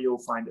memory,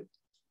 you'll find it.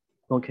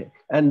 Okay.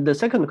 And the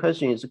second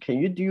question is, can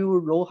you do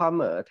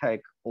Rowhammer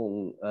attack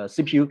on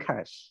CPU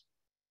cache?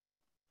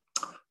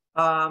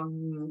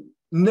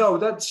 No,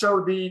 so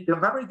the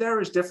memory there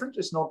is different.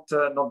 It's not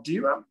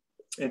DRAM.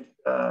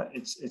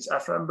 It's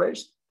FRAM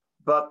based,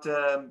 but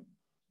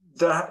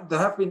there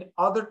have been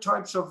other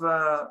types of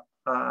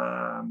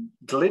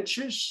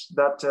glitches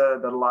that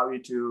allow you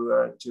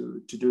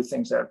to do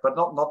things there, but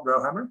not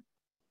Rowhammer.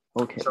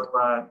 Okay. So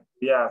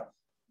yeah,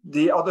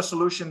 the other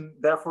solution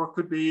therefore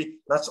could be,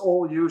 let's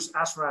all use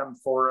SRAM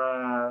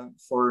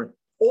for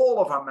all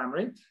of our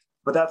memory,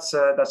 but that's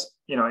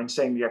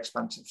insanely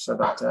expensive. So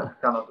that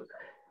cannot do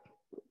that.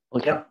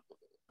 Okay. Yeah.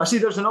 I see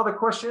there's another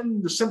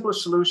question. The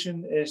simplest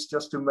solution is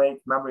just to make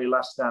memory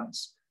less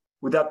dense.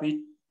 Would that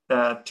be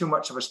too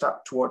much of a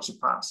step towards the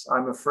past?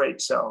 I'm afraid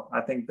so.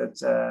 I think that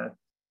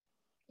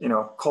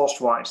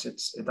cost-wise,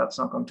 that's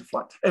not going to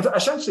fly. And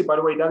essentially, by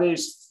the way, that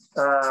is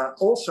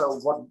also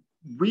what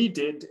we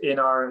did in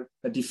our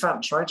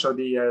defense, right? So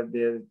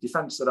the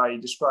defense that I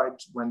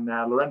described when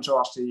Lorenzo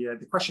asked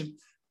the question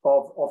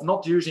of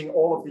not using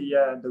all of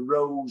the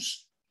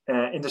rows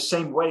in the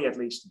same way, at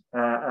least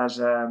as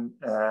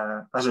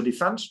a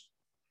defense,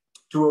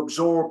 to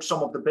absorb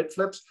some of the bit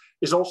flips,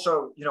 is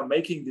also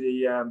making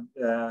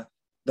the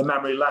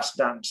memory less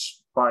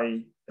dense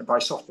by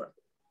software.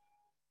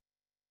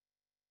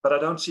 But I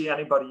don't see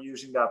anybody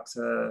using that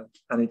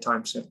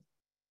anytime soon.